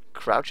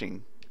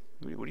crouching?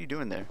 What are you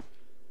doing there?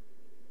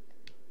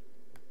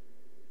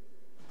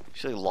 You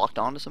actually locked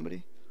on to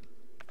somebody?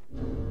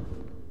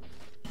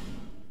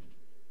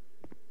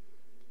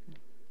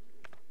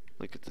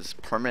 Look at this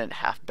permanent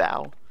half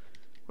bow.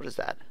 What is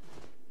that?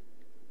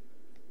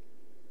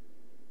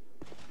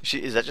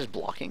 Is that just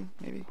blocking,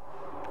 maybe?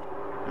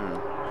 I don't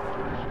know.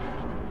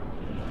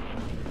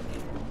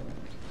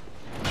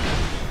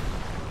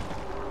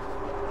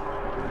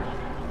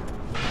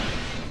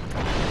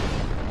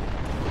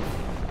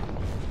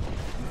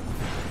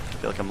 I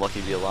feel like I'm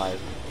lucky to be alive.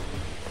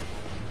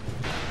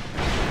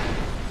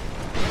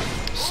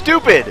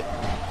 Stupid!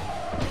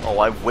 Oh,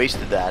 I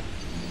wasted that.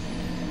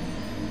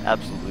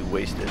 Absolutely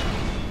wasted.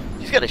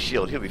 He's got a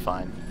shield, he'll be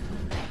fine.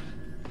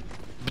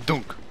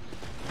 Badunk.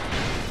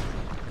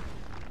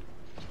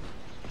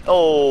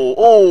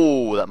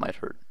 Oh, that might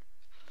hurt.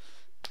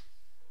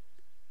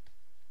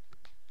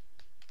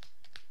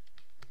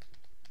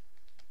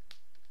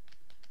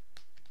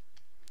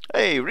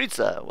 Hey,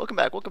 Ritza, welcome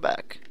back, welcome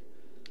back.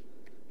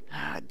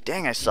 Ah,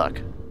 dang, I suck.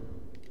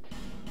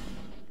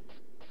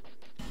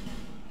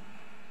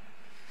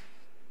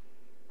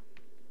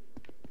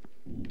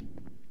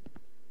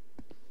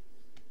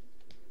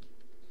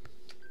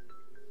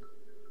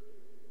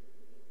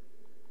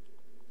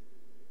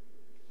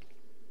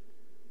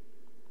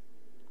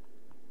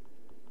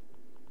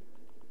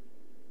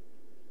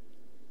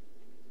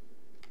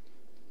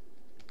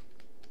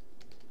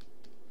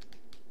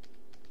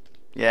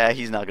 Yeah,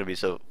 he's not gonna be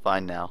so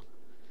fine now.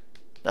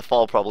 That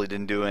fall probably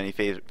didn't do any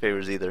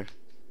favors either.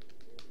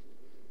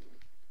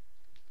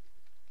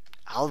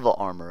 Alva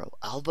armor.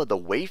 Alva the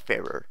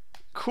Wayfarer.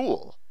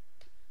 Cool.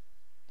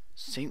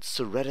 Saint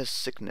Soretta's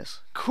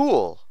sickness.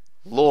 Cool.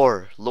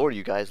 Lore,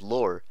 you guys,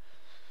 lore.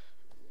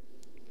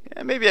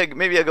 Yeah, maybe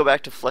I go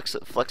back to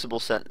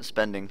flexible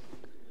spending.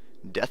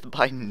 Death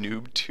by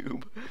Noob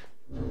Tube.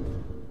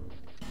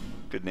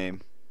 Good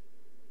name.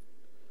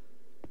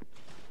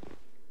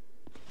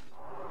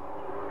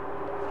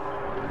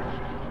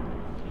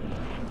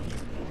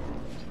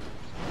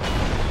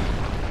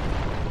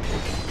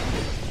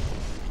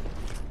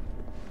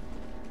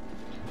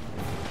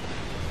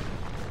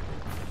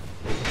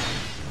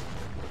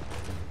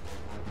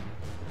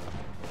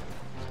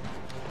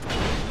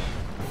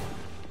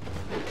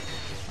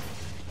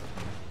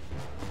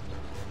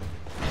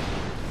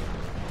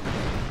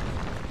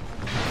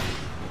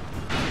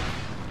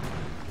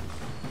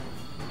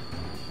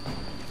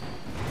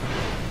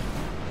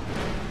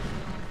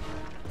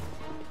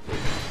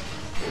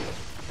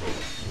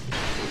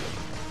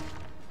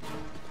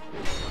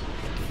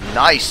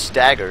 Nice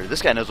stagger.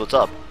 This guy knows what's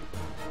up.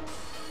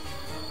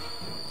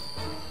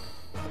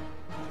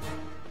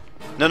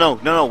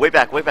 No, way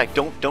back.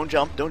 Don't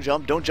jump.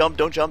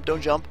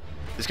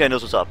 This guy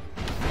knows what's up.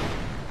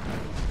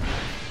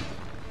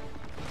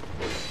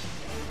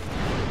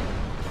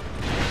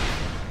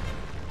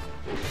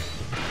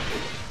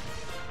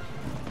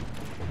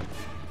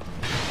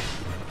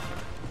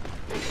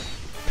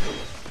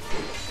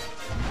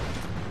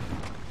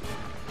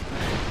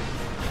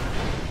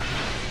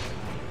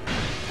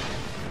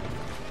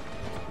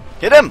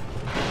 Hit him!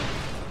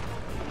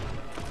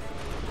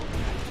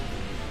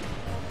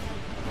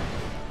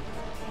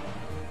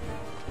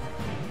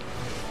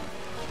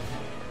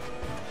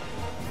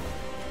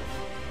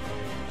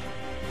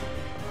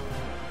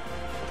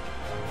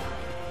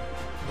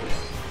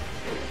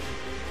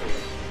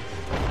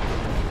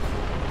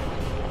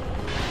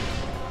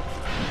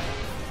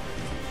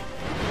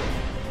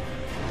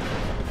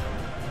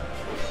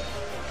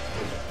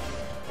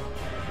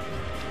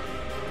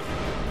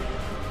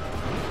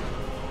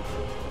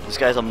 This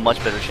guy has a much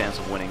better chance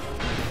of winning.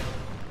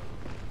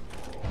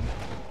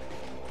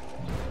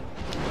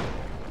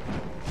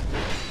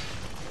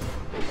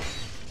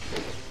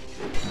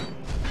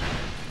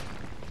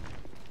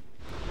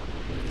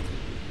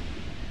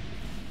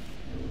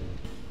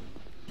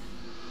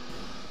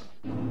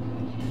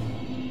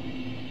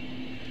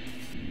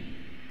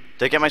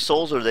 Did I get my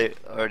souls, or are they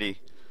already?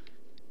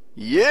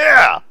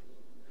 Yeah!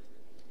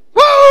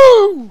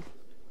 Woo!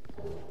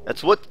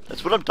 That's what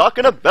I'm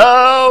talking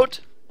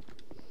about.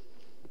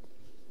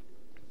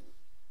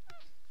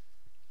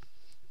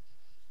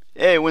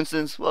 Hey,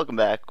 Winston's, welcome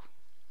back.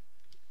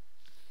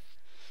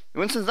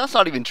 Winston's, that's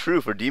not even true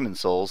for Demon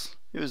Souls.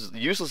 It was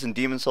useless in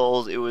Demon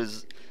Souls. It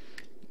was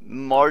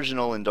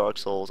marginal in Dark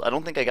Souls. I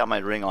don't think I got my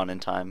ring on in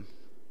time.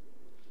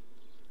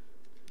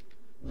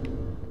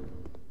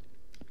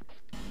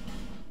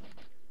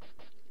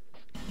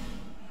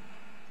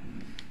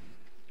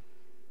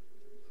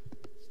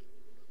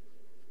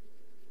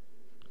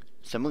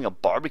 Assembling a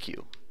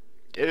barbecue.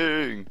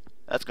 Dang.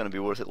 That's gonna be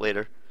worth it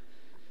later.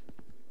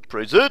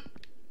 Praise it!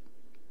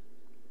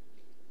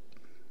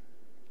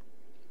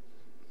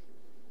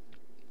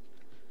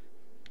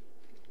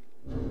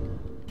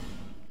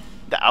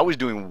 I was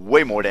doing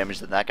way more damage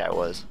than that guy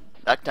was.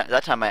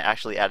 That time I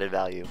actually added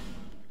value.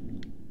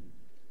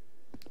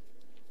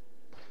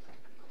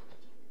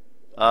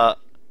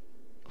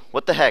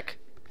 What the heck?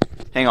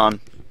 Hang on.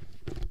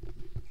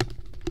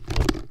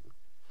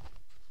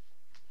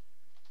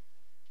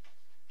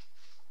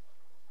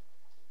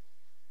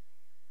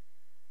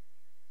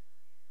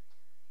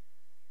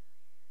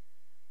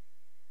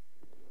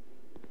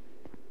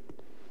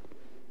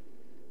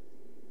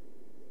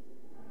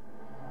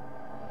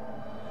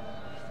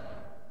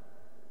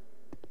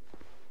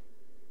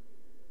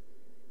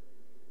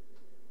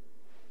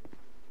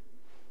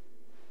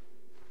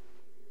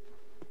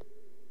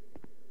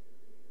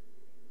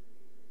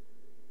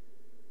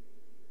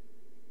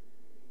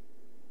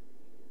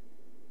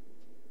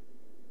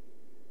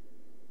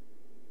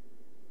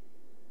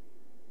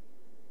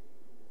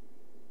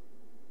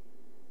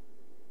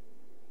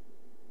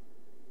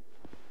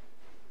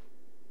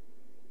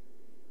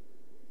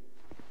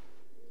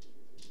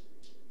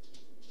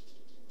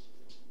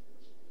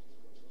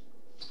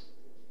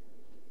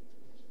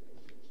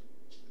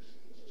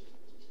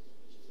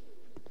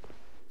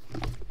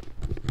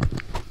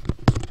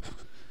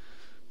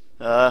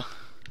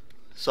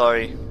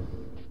 Sorry.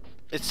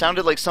 It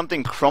sounded like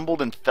something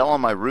crumbled and fell on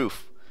my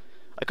roof.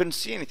 I couldn't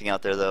see anything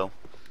out there, though.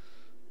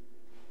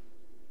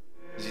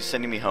 Is he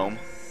sending me home?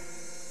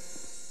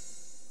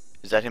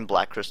 Is that him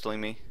black crystaling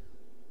me?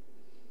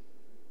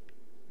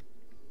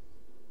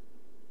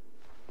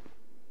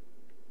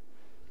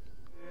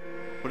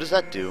 What does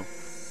that do?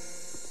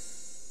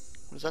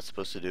 What is that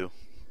supposed to do?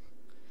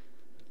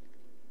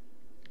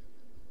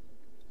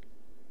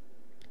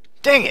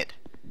 Dang it!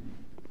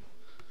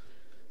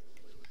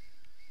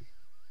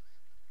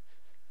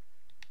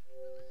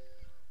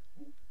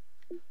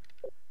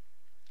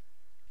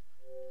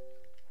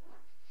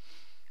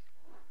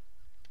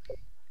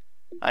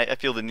 I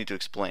feel the need to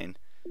explain.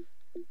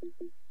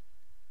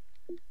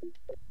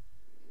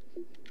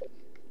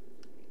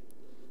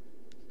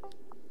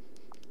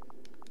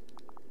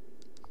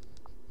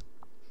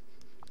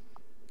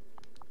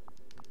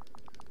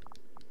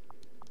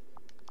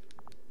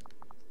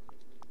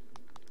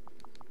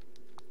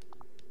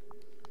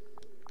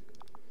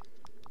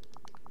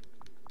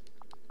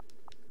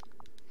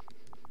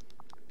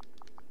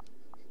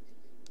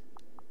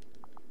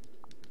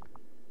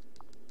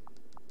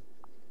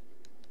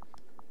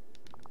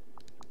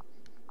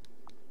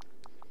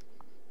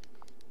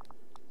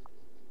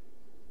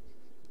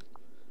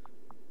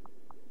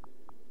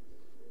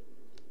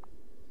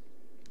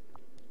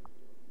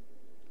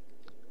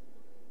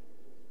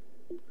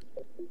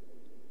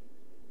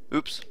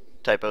 Oops,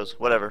 typos,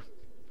 whatever.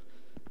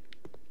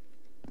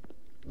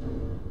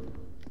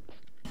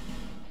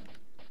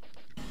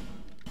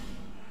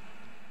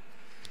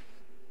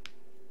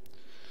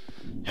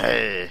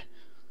 Hey.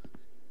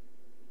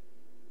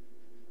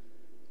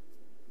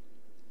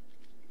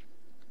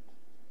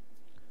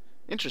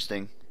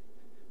 Interesting.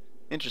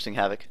 Interesting,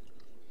 Havoc.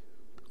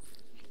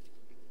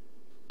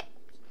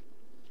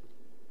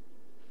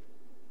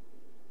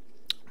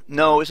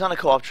 No, it's not a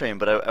co-op train,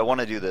 but I want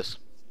to do this.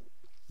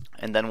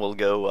 And then we'll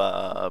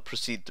go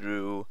proceed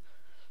through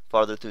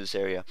farther through this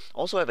area.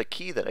 Also, I have a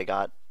key that I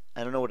got.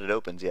 I don't know what it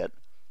opens yet.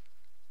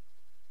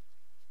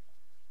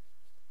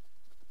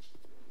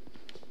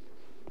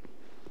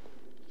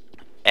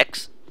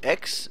 X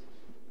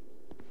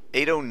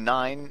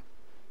 809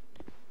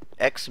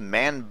 X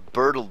man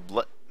bird.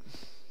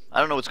 I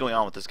don't know what's going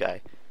on with this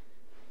guy.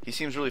 He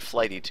seems really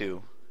flighty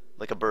too,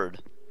 like a bird.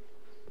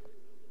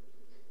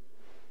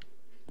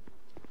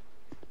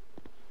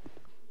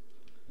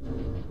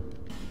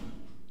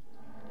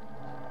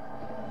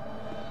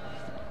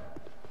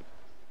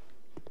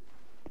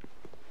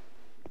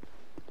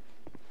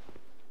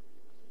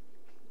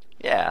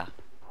 Yeah.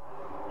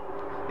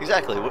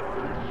 Exactly.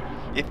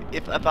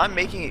 If I'm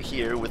making it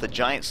here with a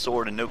giant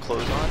sword and no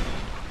clothes on,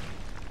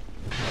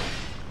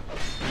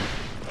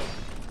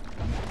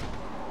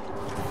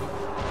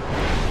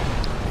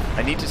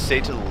 I need to stay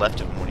to the left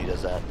of him when he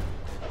does that.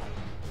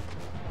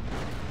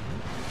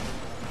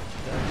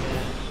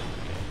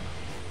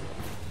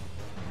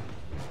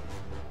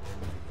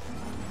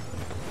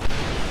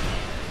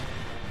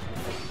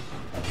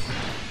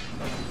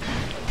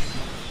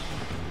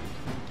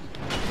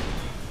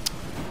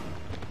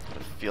 I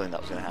had a feeling that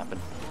was going to happen.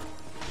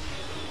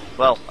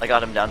 Well, I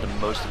got him down to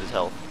most of his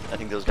health. I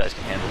think those guys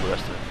can handle the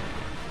rest of it.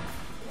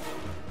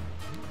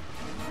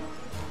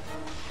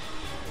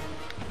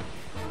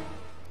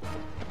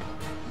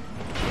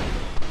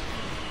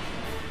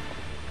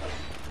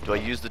 Do I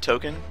use the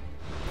token?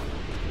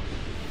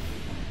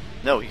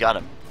 No, he got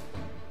him.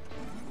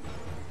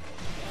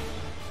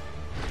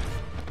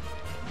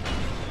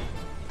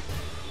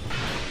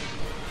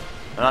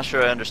 I'm not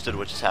sure I understood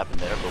what just happened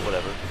there, but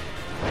whatever.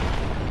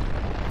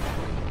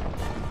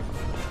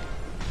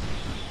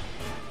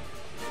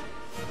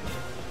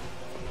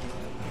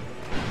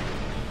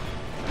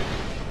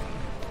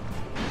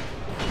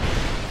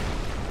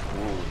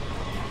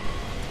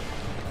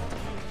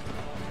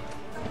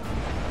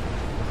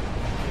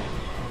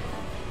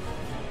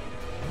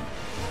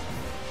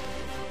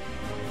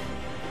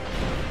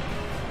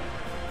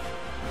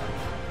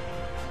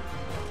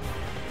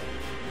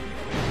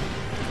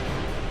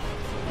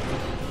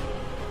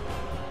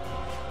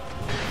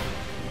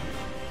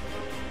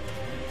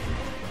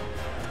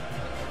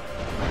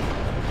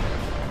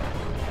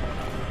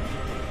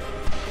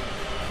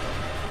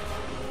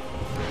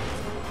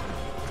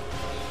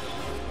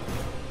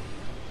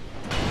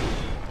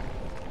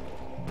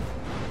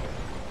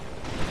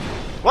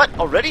 What?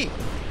 Already?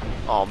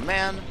 Oh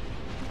man.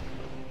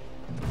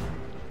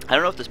 I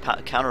don't know if this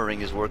counter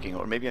ring is working,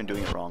 or maybe I'm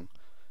doing it wrong.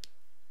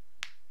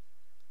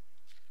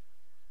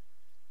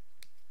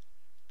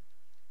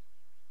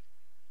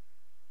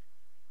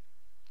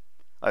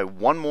 Alright,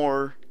 one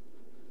more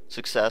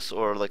success,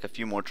 or like a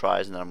few more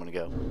tries, and then I'm gonna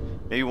go.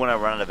 Maybe when I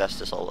run out of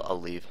Estus, I'll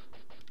leave.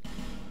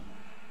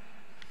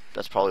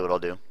 That's probably what I'll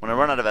do. When I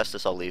run out of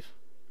Estus, I'll leave.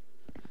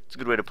 It's a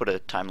good way to put a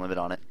time limit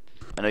on it.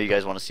 I know you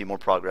guys want to see more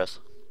progress.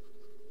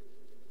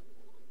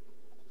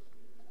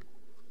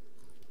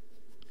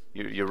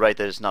 You're right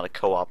that it's not a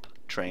co-op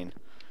train.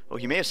 Oh,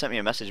 he may have sent me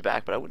a message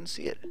back, but I wouldn't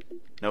see it.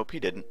 Nope,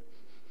 he didn't.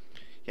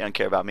 He don't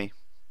care about me.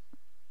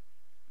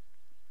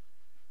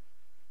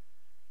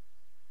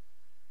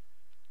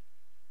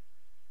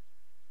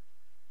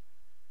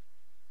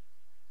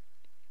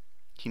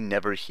 He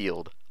never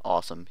healed.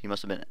 Awesome. He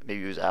must have been,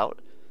 maybe he was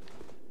out.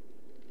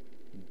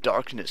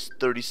 Darkness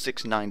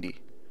 3690.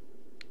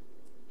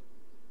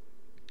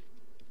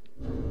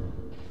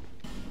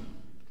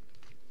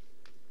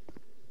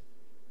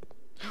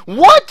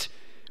 What?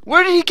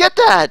 Where did he get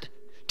that?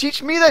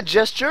 Teach me that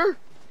gesture.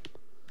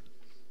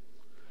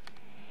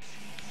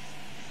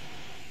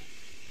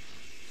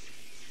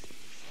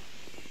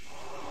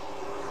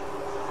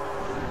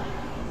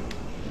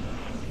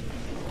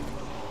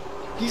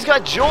 He's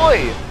got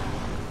joy.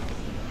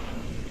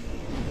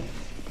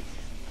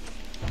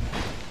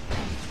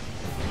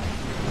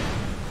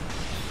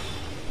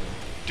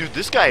 Dude,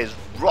 this guy is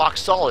rock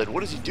solid.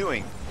 What is he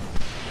doing?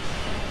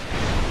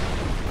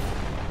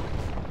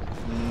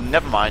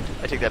 Never mind.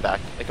 I take that back.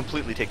 I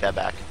completely take that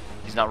back.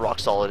 He's not rock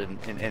solid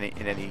in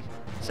any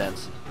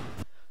sense.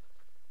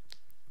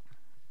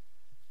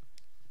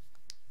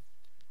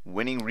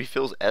 Winning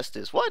refills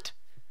Estus. What?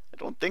 I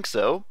don't think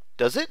so.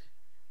 Does it?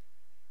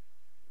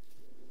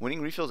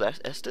 Winning refills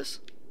Estus?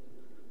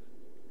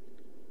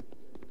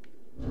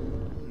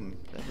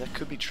 That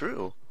could be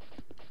true.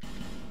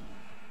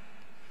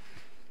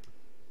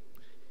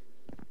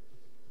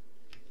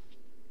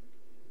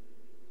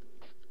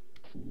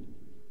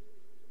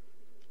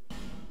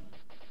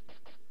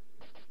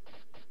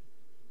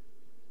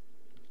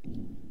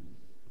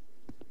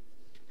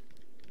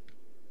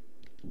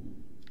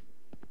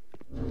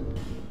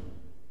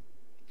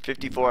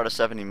 $54 out of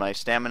 70. My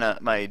stamina,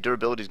 my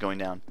durability is going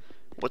down.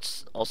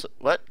 What's also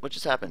what? What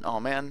just happened? Oh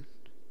man.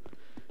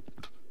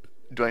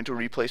 Do I need to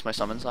replace my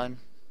summon sign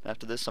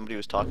after this? Somebody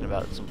was talking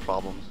about some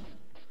problems.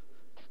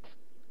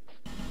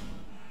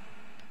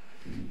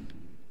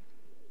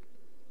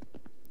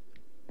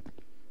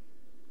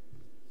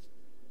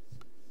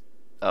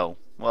 Oh,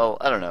 well,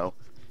 I don't know.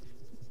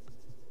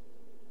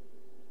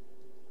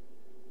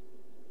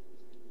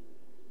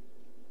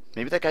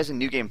 Maybe that guy's in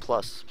New Game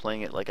Plus,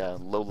 playing at like a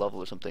low level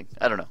or something.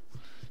 I don't know.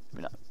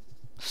 Maybe not.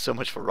 So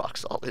much for rock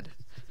solid.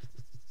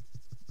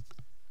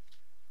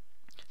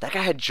 That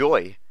guy had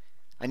joy.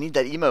 I need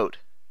that emote.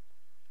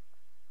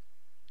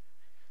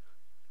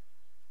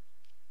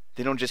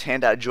 They don't just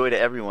hand out joy to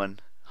everyone,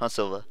 huh,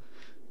 Silva?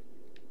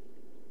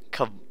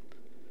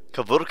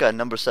 Kavurka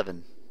number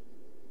 7.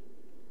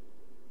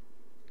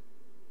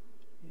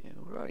 Yeah,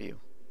 where are you?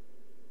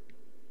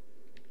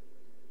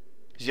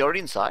 Is he already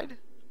inside?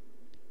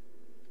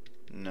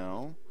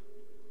 No.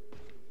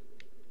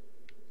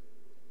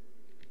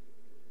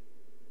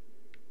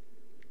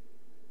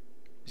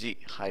 Is he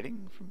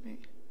hiding from me?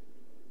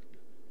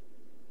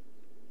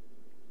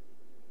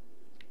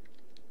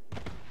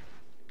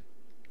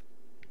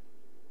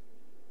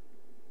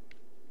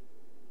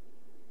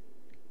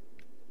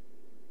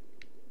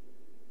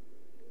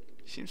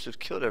 Seems to have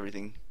killed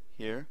everything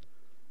here.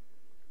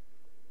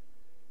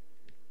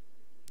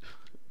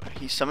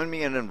 He summoned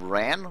me and then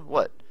ran?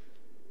 What?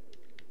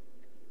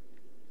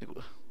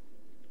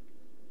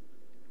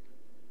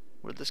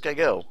 Where'd this guy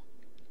go?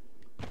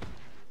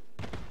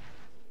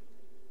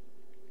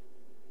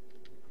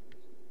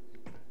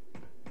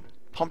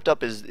 Pumped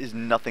up is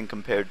nothing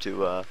compared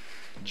to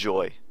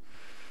joy.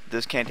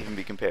 This can't even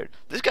be compared.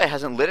 This guy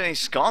hasn't lit any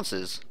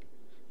sconces.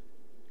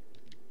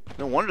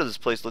 No wonder this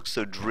place looks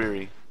so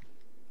dreary.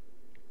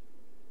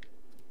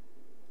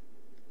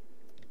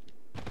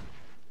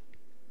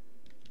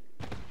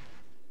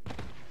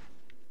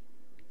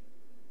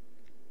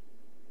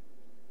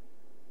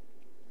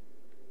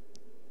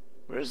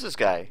 Where is this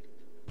guy?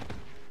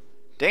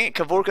 Dang it,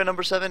 Kavorka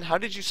number 7, how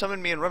did you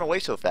summon me and run away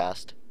so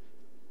fast?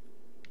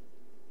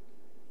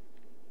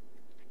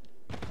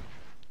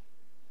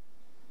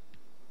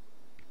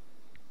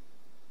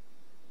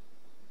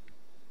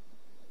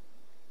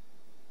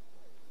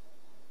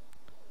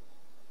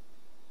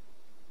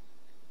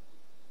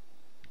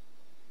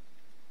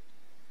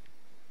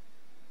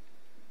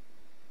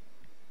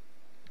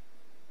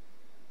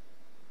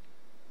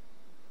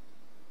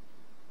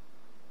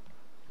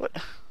 What?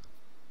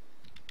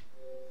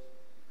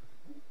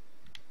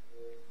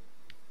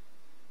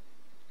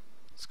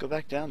 Let's go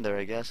back down there,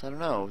 I guess. I don't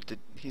know.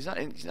 He's not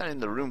in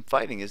the room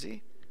fighting, is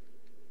he?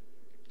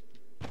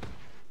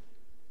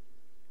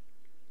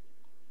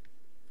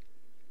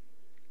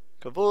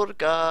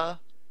 Kavorka!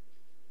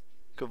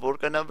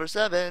 Kavorka number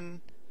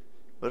 7!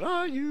 Where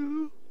are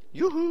you?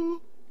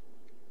 Yoo-hoo!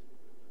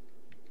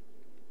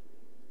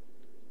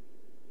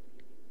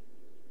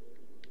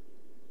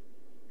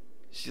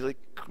 Is he like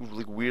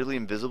weirdly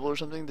invisible or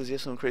something? Does he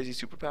have some crazy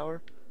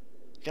superpower?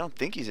 I don't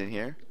think he's in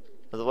here.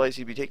 Otherwise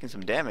he'd be taking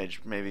some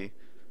damage, maybe.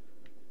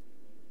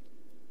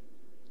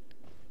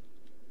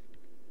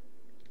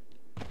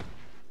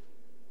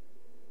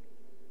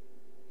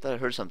 Thought I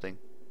heard something.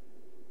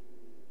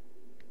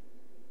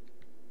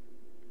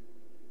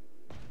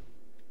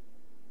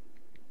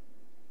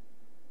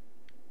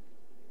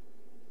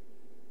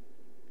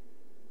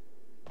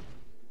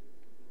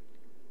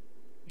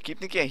 I keep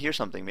thinking I hear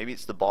something. Maybe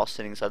it's the boss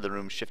sitting inside the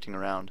room shifting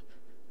around.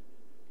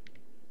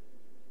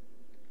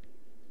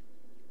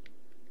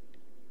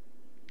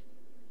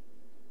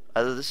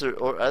 Either this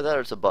or either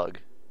it's a bug.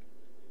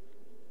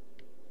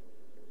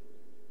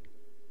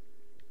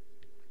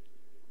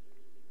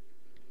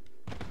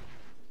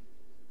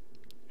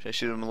 Should I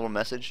shoot him a little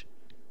message?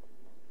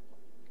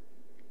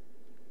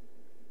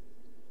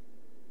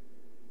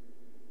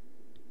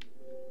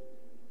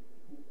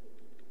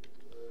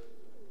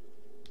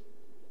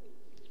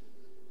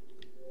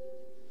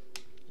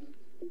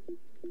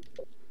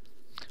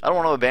 I don't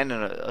want to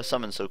abandon a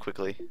summon so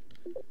quickly.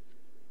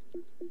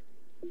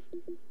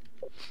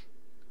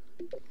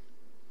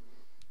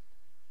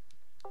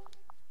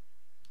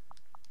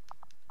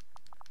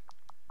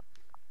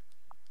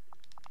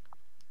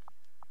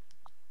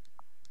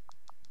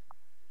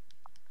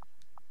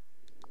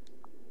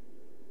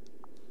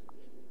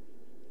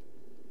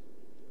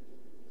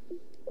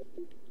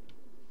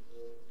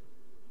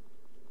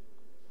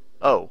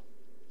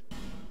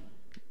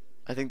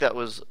 that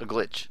was a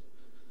glitch.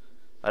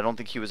 I don't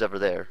think he was ever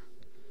there.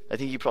 I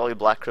think he probably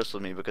black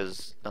crystaled me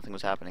because nothing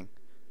was happening.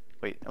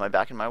 Wait, am I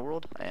back in my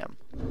world? I am.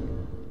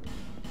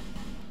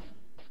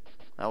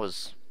 That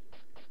was...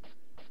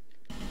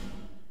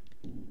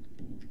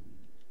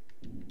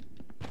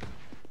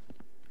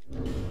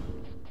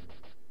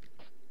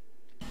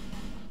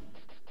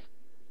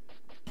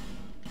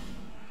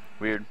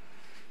 weird.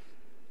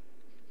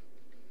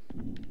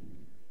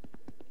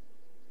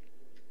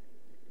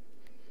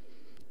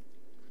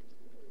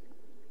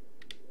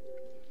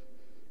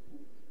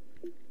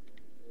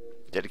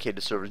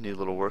 Dedicated servers need a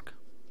little work.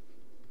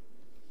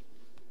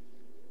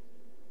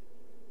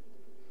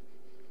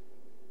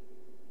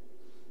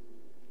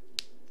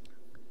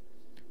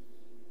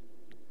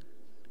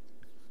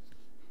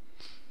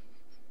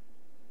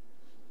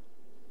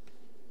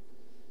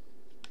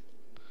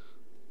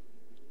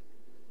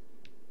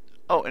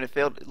 Oh, and it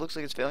failed. It looks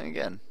like it's failing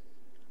again.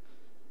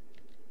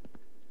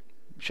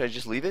 Should I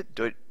just leave it?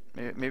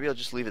 Maybe I'll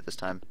just leave it this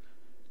time.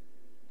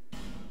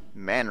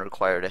 Man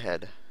required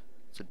ahead.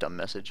 It's a dumb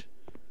message.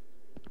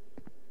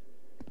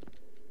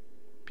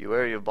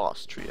 Beware your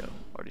boss trio.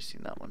 Already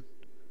seen that one.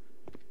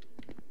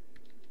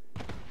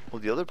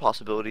 Well, the other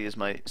possibility is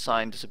my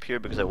sign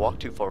disappeared because I walked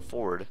too far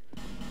forward.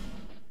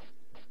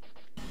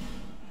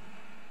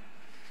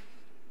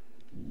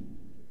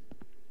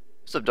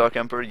 What's up, Dark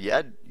Emperor?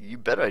 Yeah, you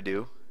bet I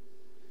do.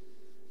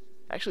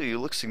 Actually, you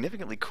look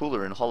significantly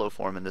cooler in hollow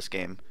form in this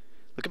game.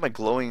 Look at my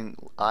glowing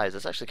eyes.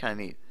 That's actually kind of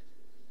neat.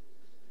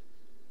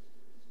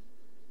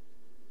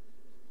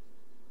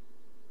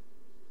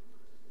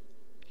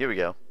 Here we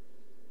go.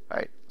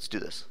 Alright, let's do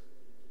this.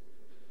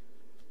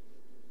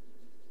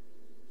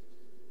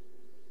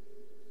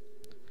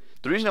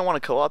 The reason I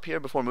want to co-op here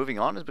before moving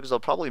on is because I'll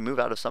probably move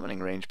out of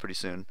summoning range pretty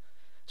soon.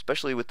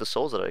 Especially with the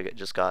souls that I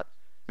just got.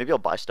 Maybe I'll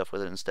buy stuff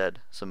with it instead.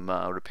 Some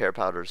repair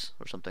powders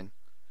or something.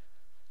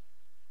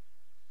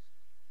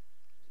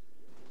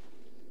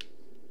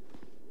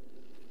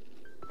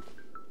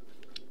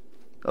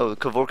 Oh,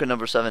 Kavorka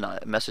number 7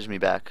 messaged me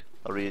back.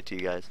 I'll read it to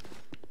you guys.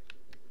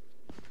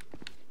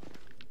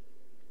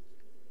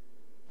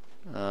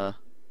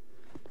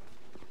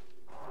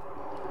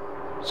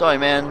 Sorry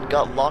man,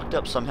 got locked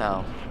up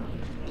somehow.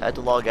 Had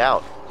to log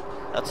out.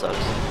 That sucks.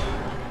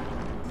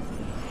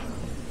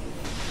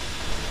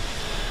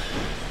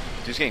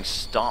 Dude's getting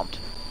stomped.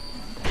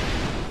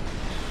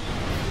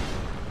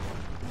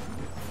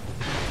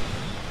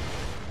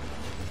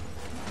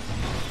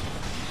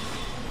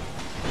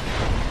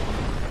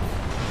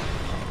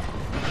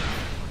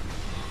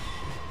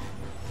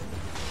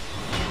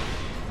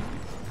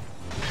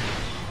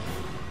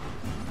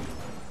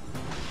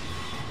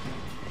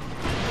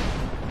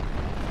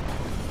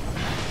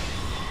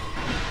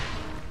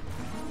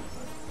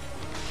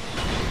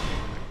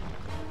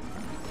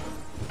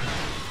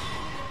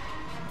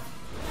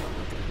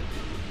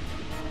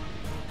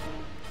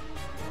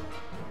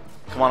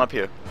 Come on up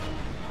here.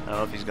 I don't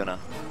know if he's gonna.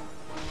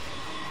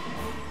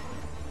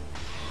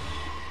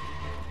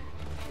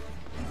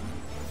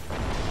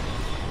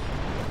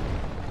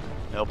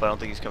 Nope, I don't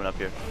think he's coming up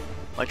here.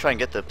 Might try and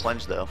get the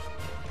plunge though.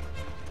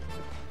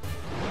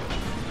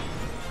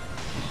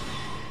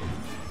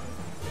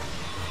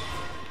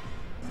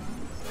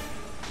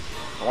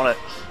 I want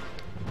to.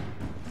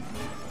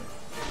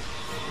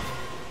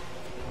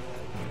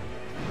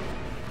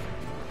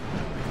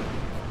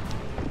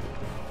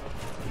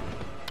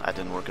 That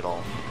didn't work at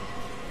all.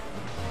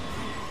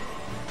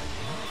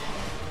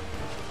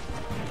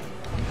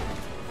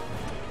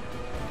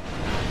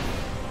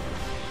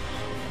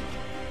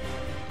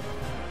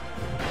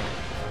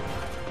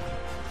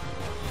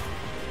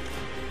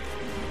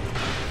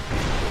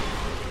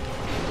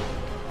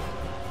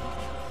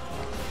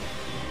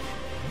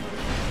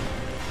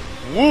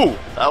 Woo!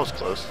 That was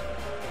close.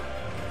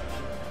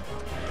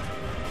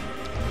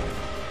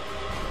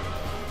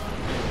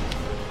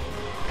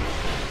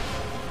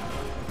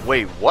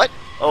 Wait, what?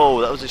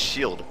 Oh, that was a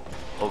shield.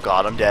 Oh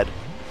god, I'm dead.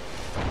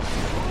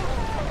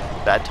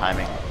 Bad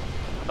timing.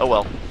 Oh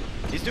well.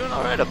 He's doing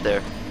alright up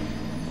there.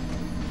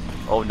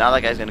 Oh, now that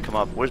guy's gonna come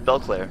up. Where's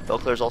Belclair?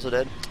 Belclair's also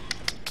dead?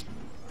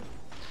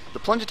 The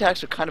plunge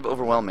attacks are kind of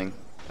overwhelming.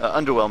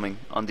 Underwhelming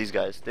on these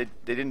guys. They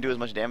didn't do as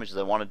much damage as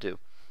I wanted to.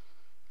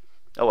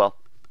 Oh well.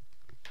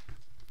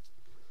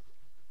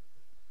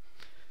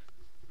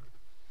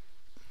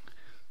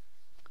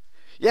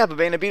 Yeah,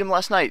 Babane, I beat him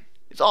last night.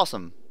 It's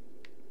awesome.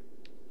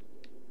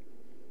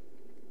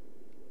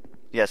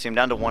 Yeah, see, I'm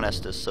down to 1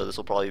 Estus, so this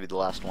will probably be the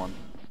last one.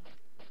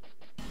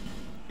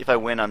 If I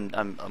win, I'm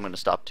gonna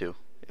stop too.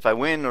 If I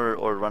win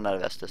or run out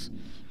of Estus.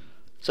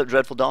 What's up,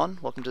 Dreadful Dawn?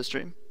 Welcome to the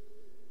stream.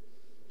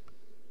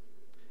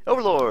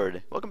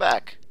 Overlord, welcome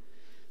back.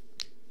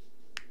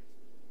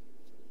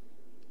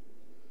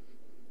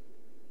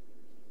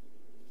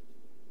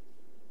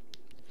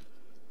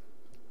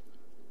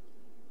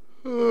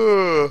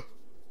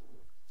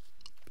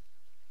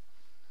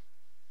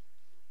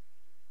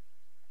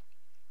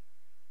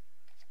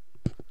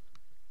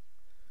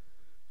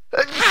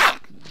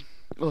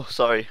 Oh,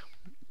 sorry.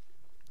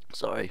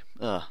 Sorry.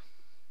 That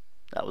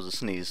was a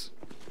sneeze.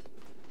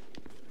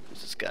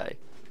 this guy?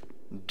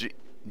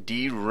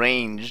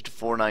 Deranged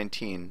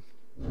 419.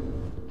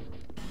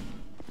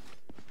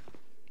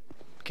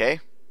 Okay.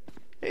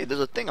 Hey,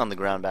 there's a thing on the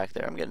ground back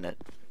there. I'm getting it.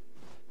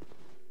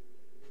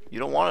 You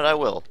don't want it? I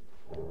will.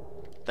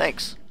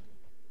 Thanks.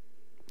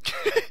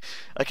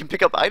 I can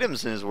pick up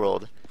items in his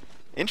world.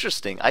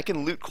 Interesting. I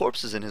can loot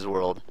corpses in his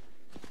world.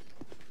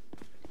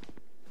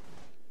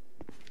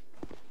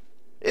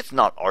 It's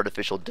not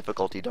artificial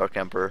difficulty, Dark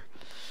Emperor.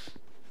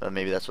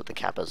 Maybe that's what the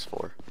kappa's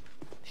for.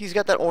 He's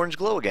got that orange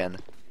glow again.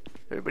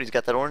 Everybody's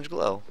got that orange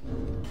glow.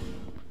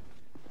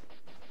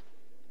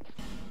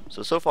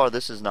 So far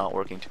this is not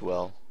working too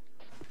well.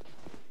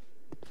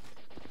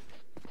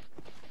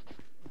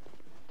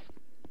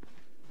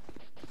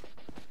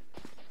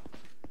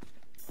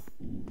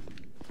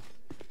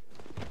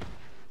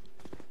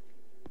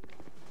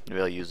 Maybe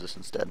I'll use this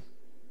instead.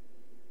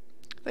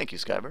 Thank you,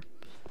 Skyver.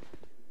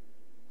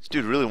 This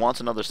dude really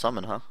wants another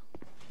summon, huh?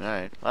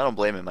 Alright. I don't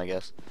blame him, I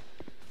guess.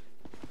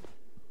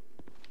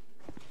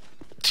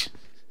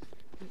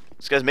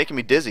 This guy's making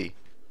me dizzy.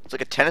 It's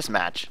like a tennis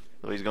match,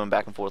 the way he's going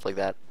back and forth like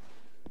that.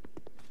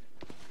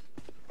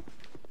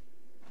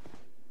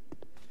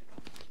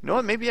 You know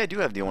what? Maybe I do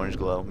have the orange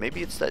glow.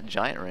 Maybe it's that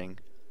giant ring.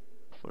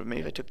 Or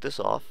maybe I took this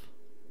off.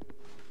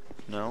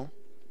 No?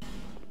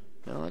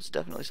 No, it's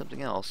definitely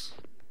something else.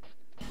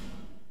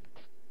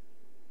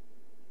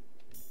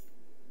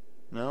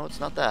 No, it's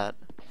not that.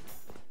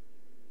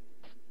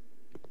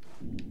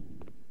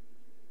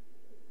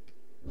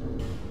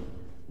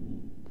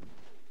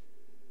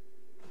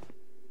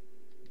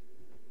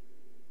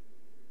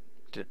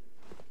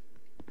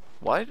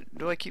 Why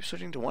do I keep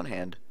switching to one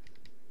hand?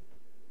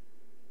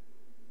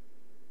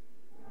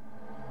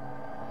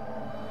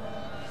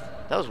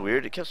 That was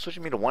weird. It kept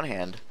switching me to one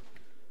hand.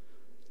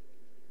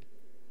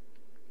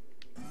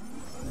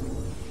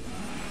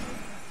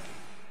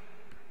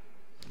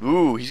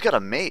 Ooh, he's got a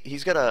mate.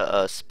 He's got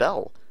a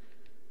spell.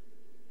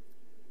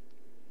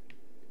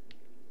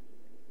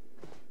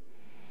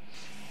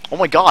 Oh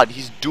my god,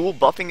 he's dual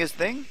buffing his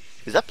thing?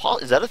 Is that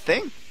a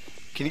thing?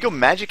 Can he go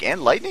magic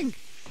and lightning?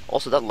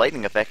 Also, that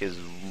lightning effect is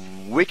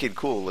wicked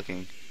cool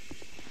looking.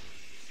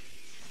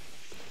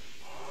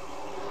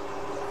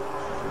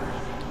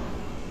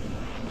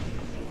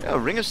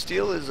 Yeah, Ring of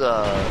Steel is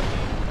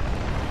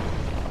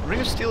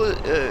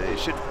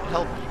should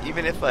help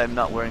even if I'm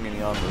not wearing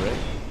any armor, right?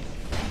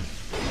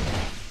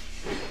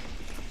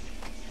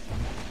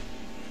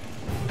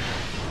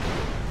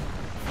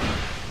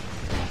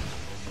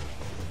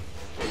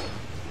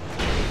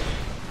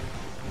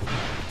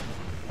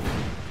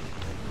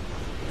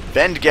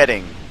 Bend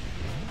getting.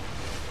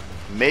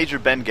 Major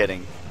bend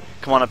getting.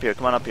 Come on up here,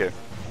 come on up here.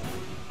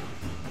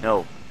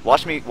 No.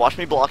 Watch me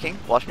blocking.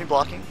 Watch me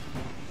blocking.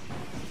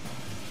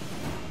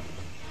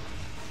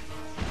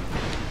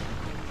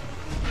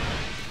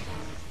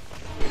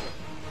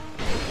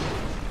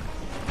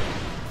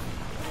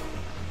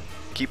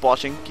 Keep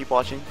watching, keep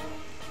watching.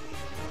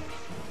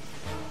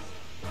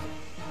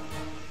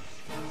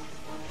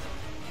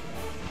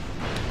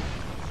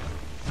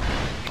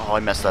 Oh, I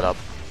messed that up.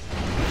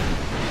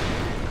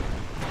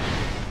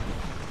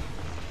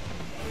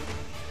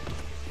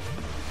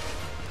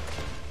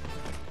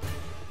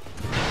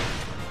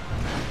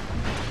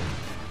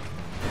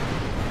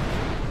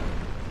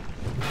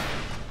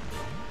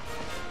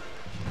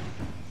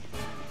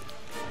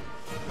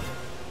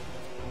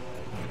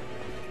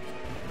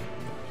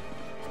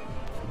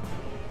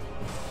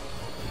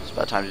 It's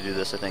about time to do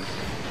this, I think.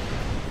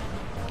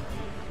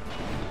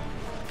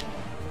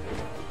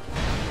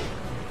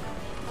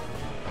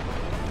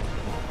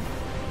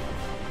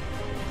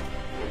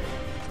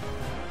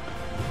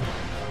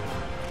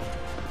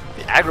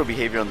 The aggro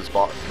behavior on this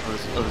boss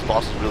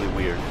is really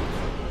weird.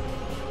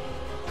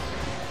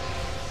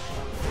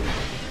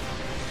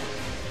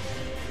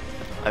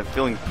 I'm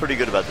feeling pretty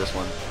good about this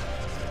one.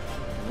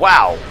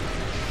 Wow!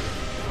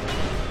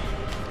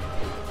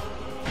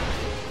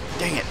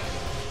 Dang it.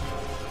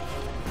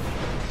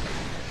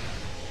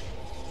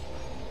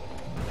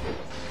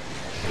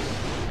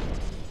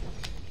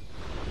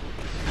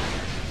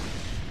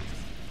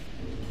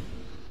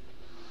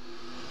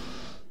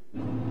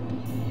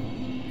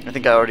 I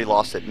think I already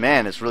lost it.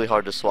 Man, it's really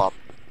hard to swap.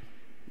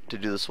 To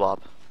do the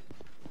swap.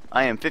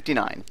 I am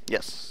 59.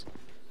 Yes.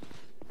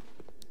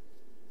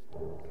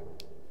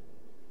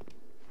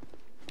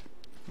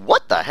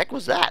 What the heck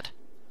was that?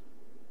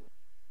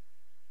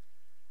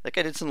 That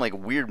guy did some like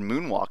weird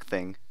moonwalk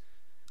thing.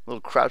 A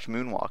little crouch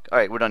moonwalk.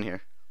 Alright, we're done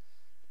here.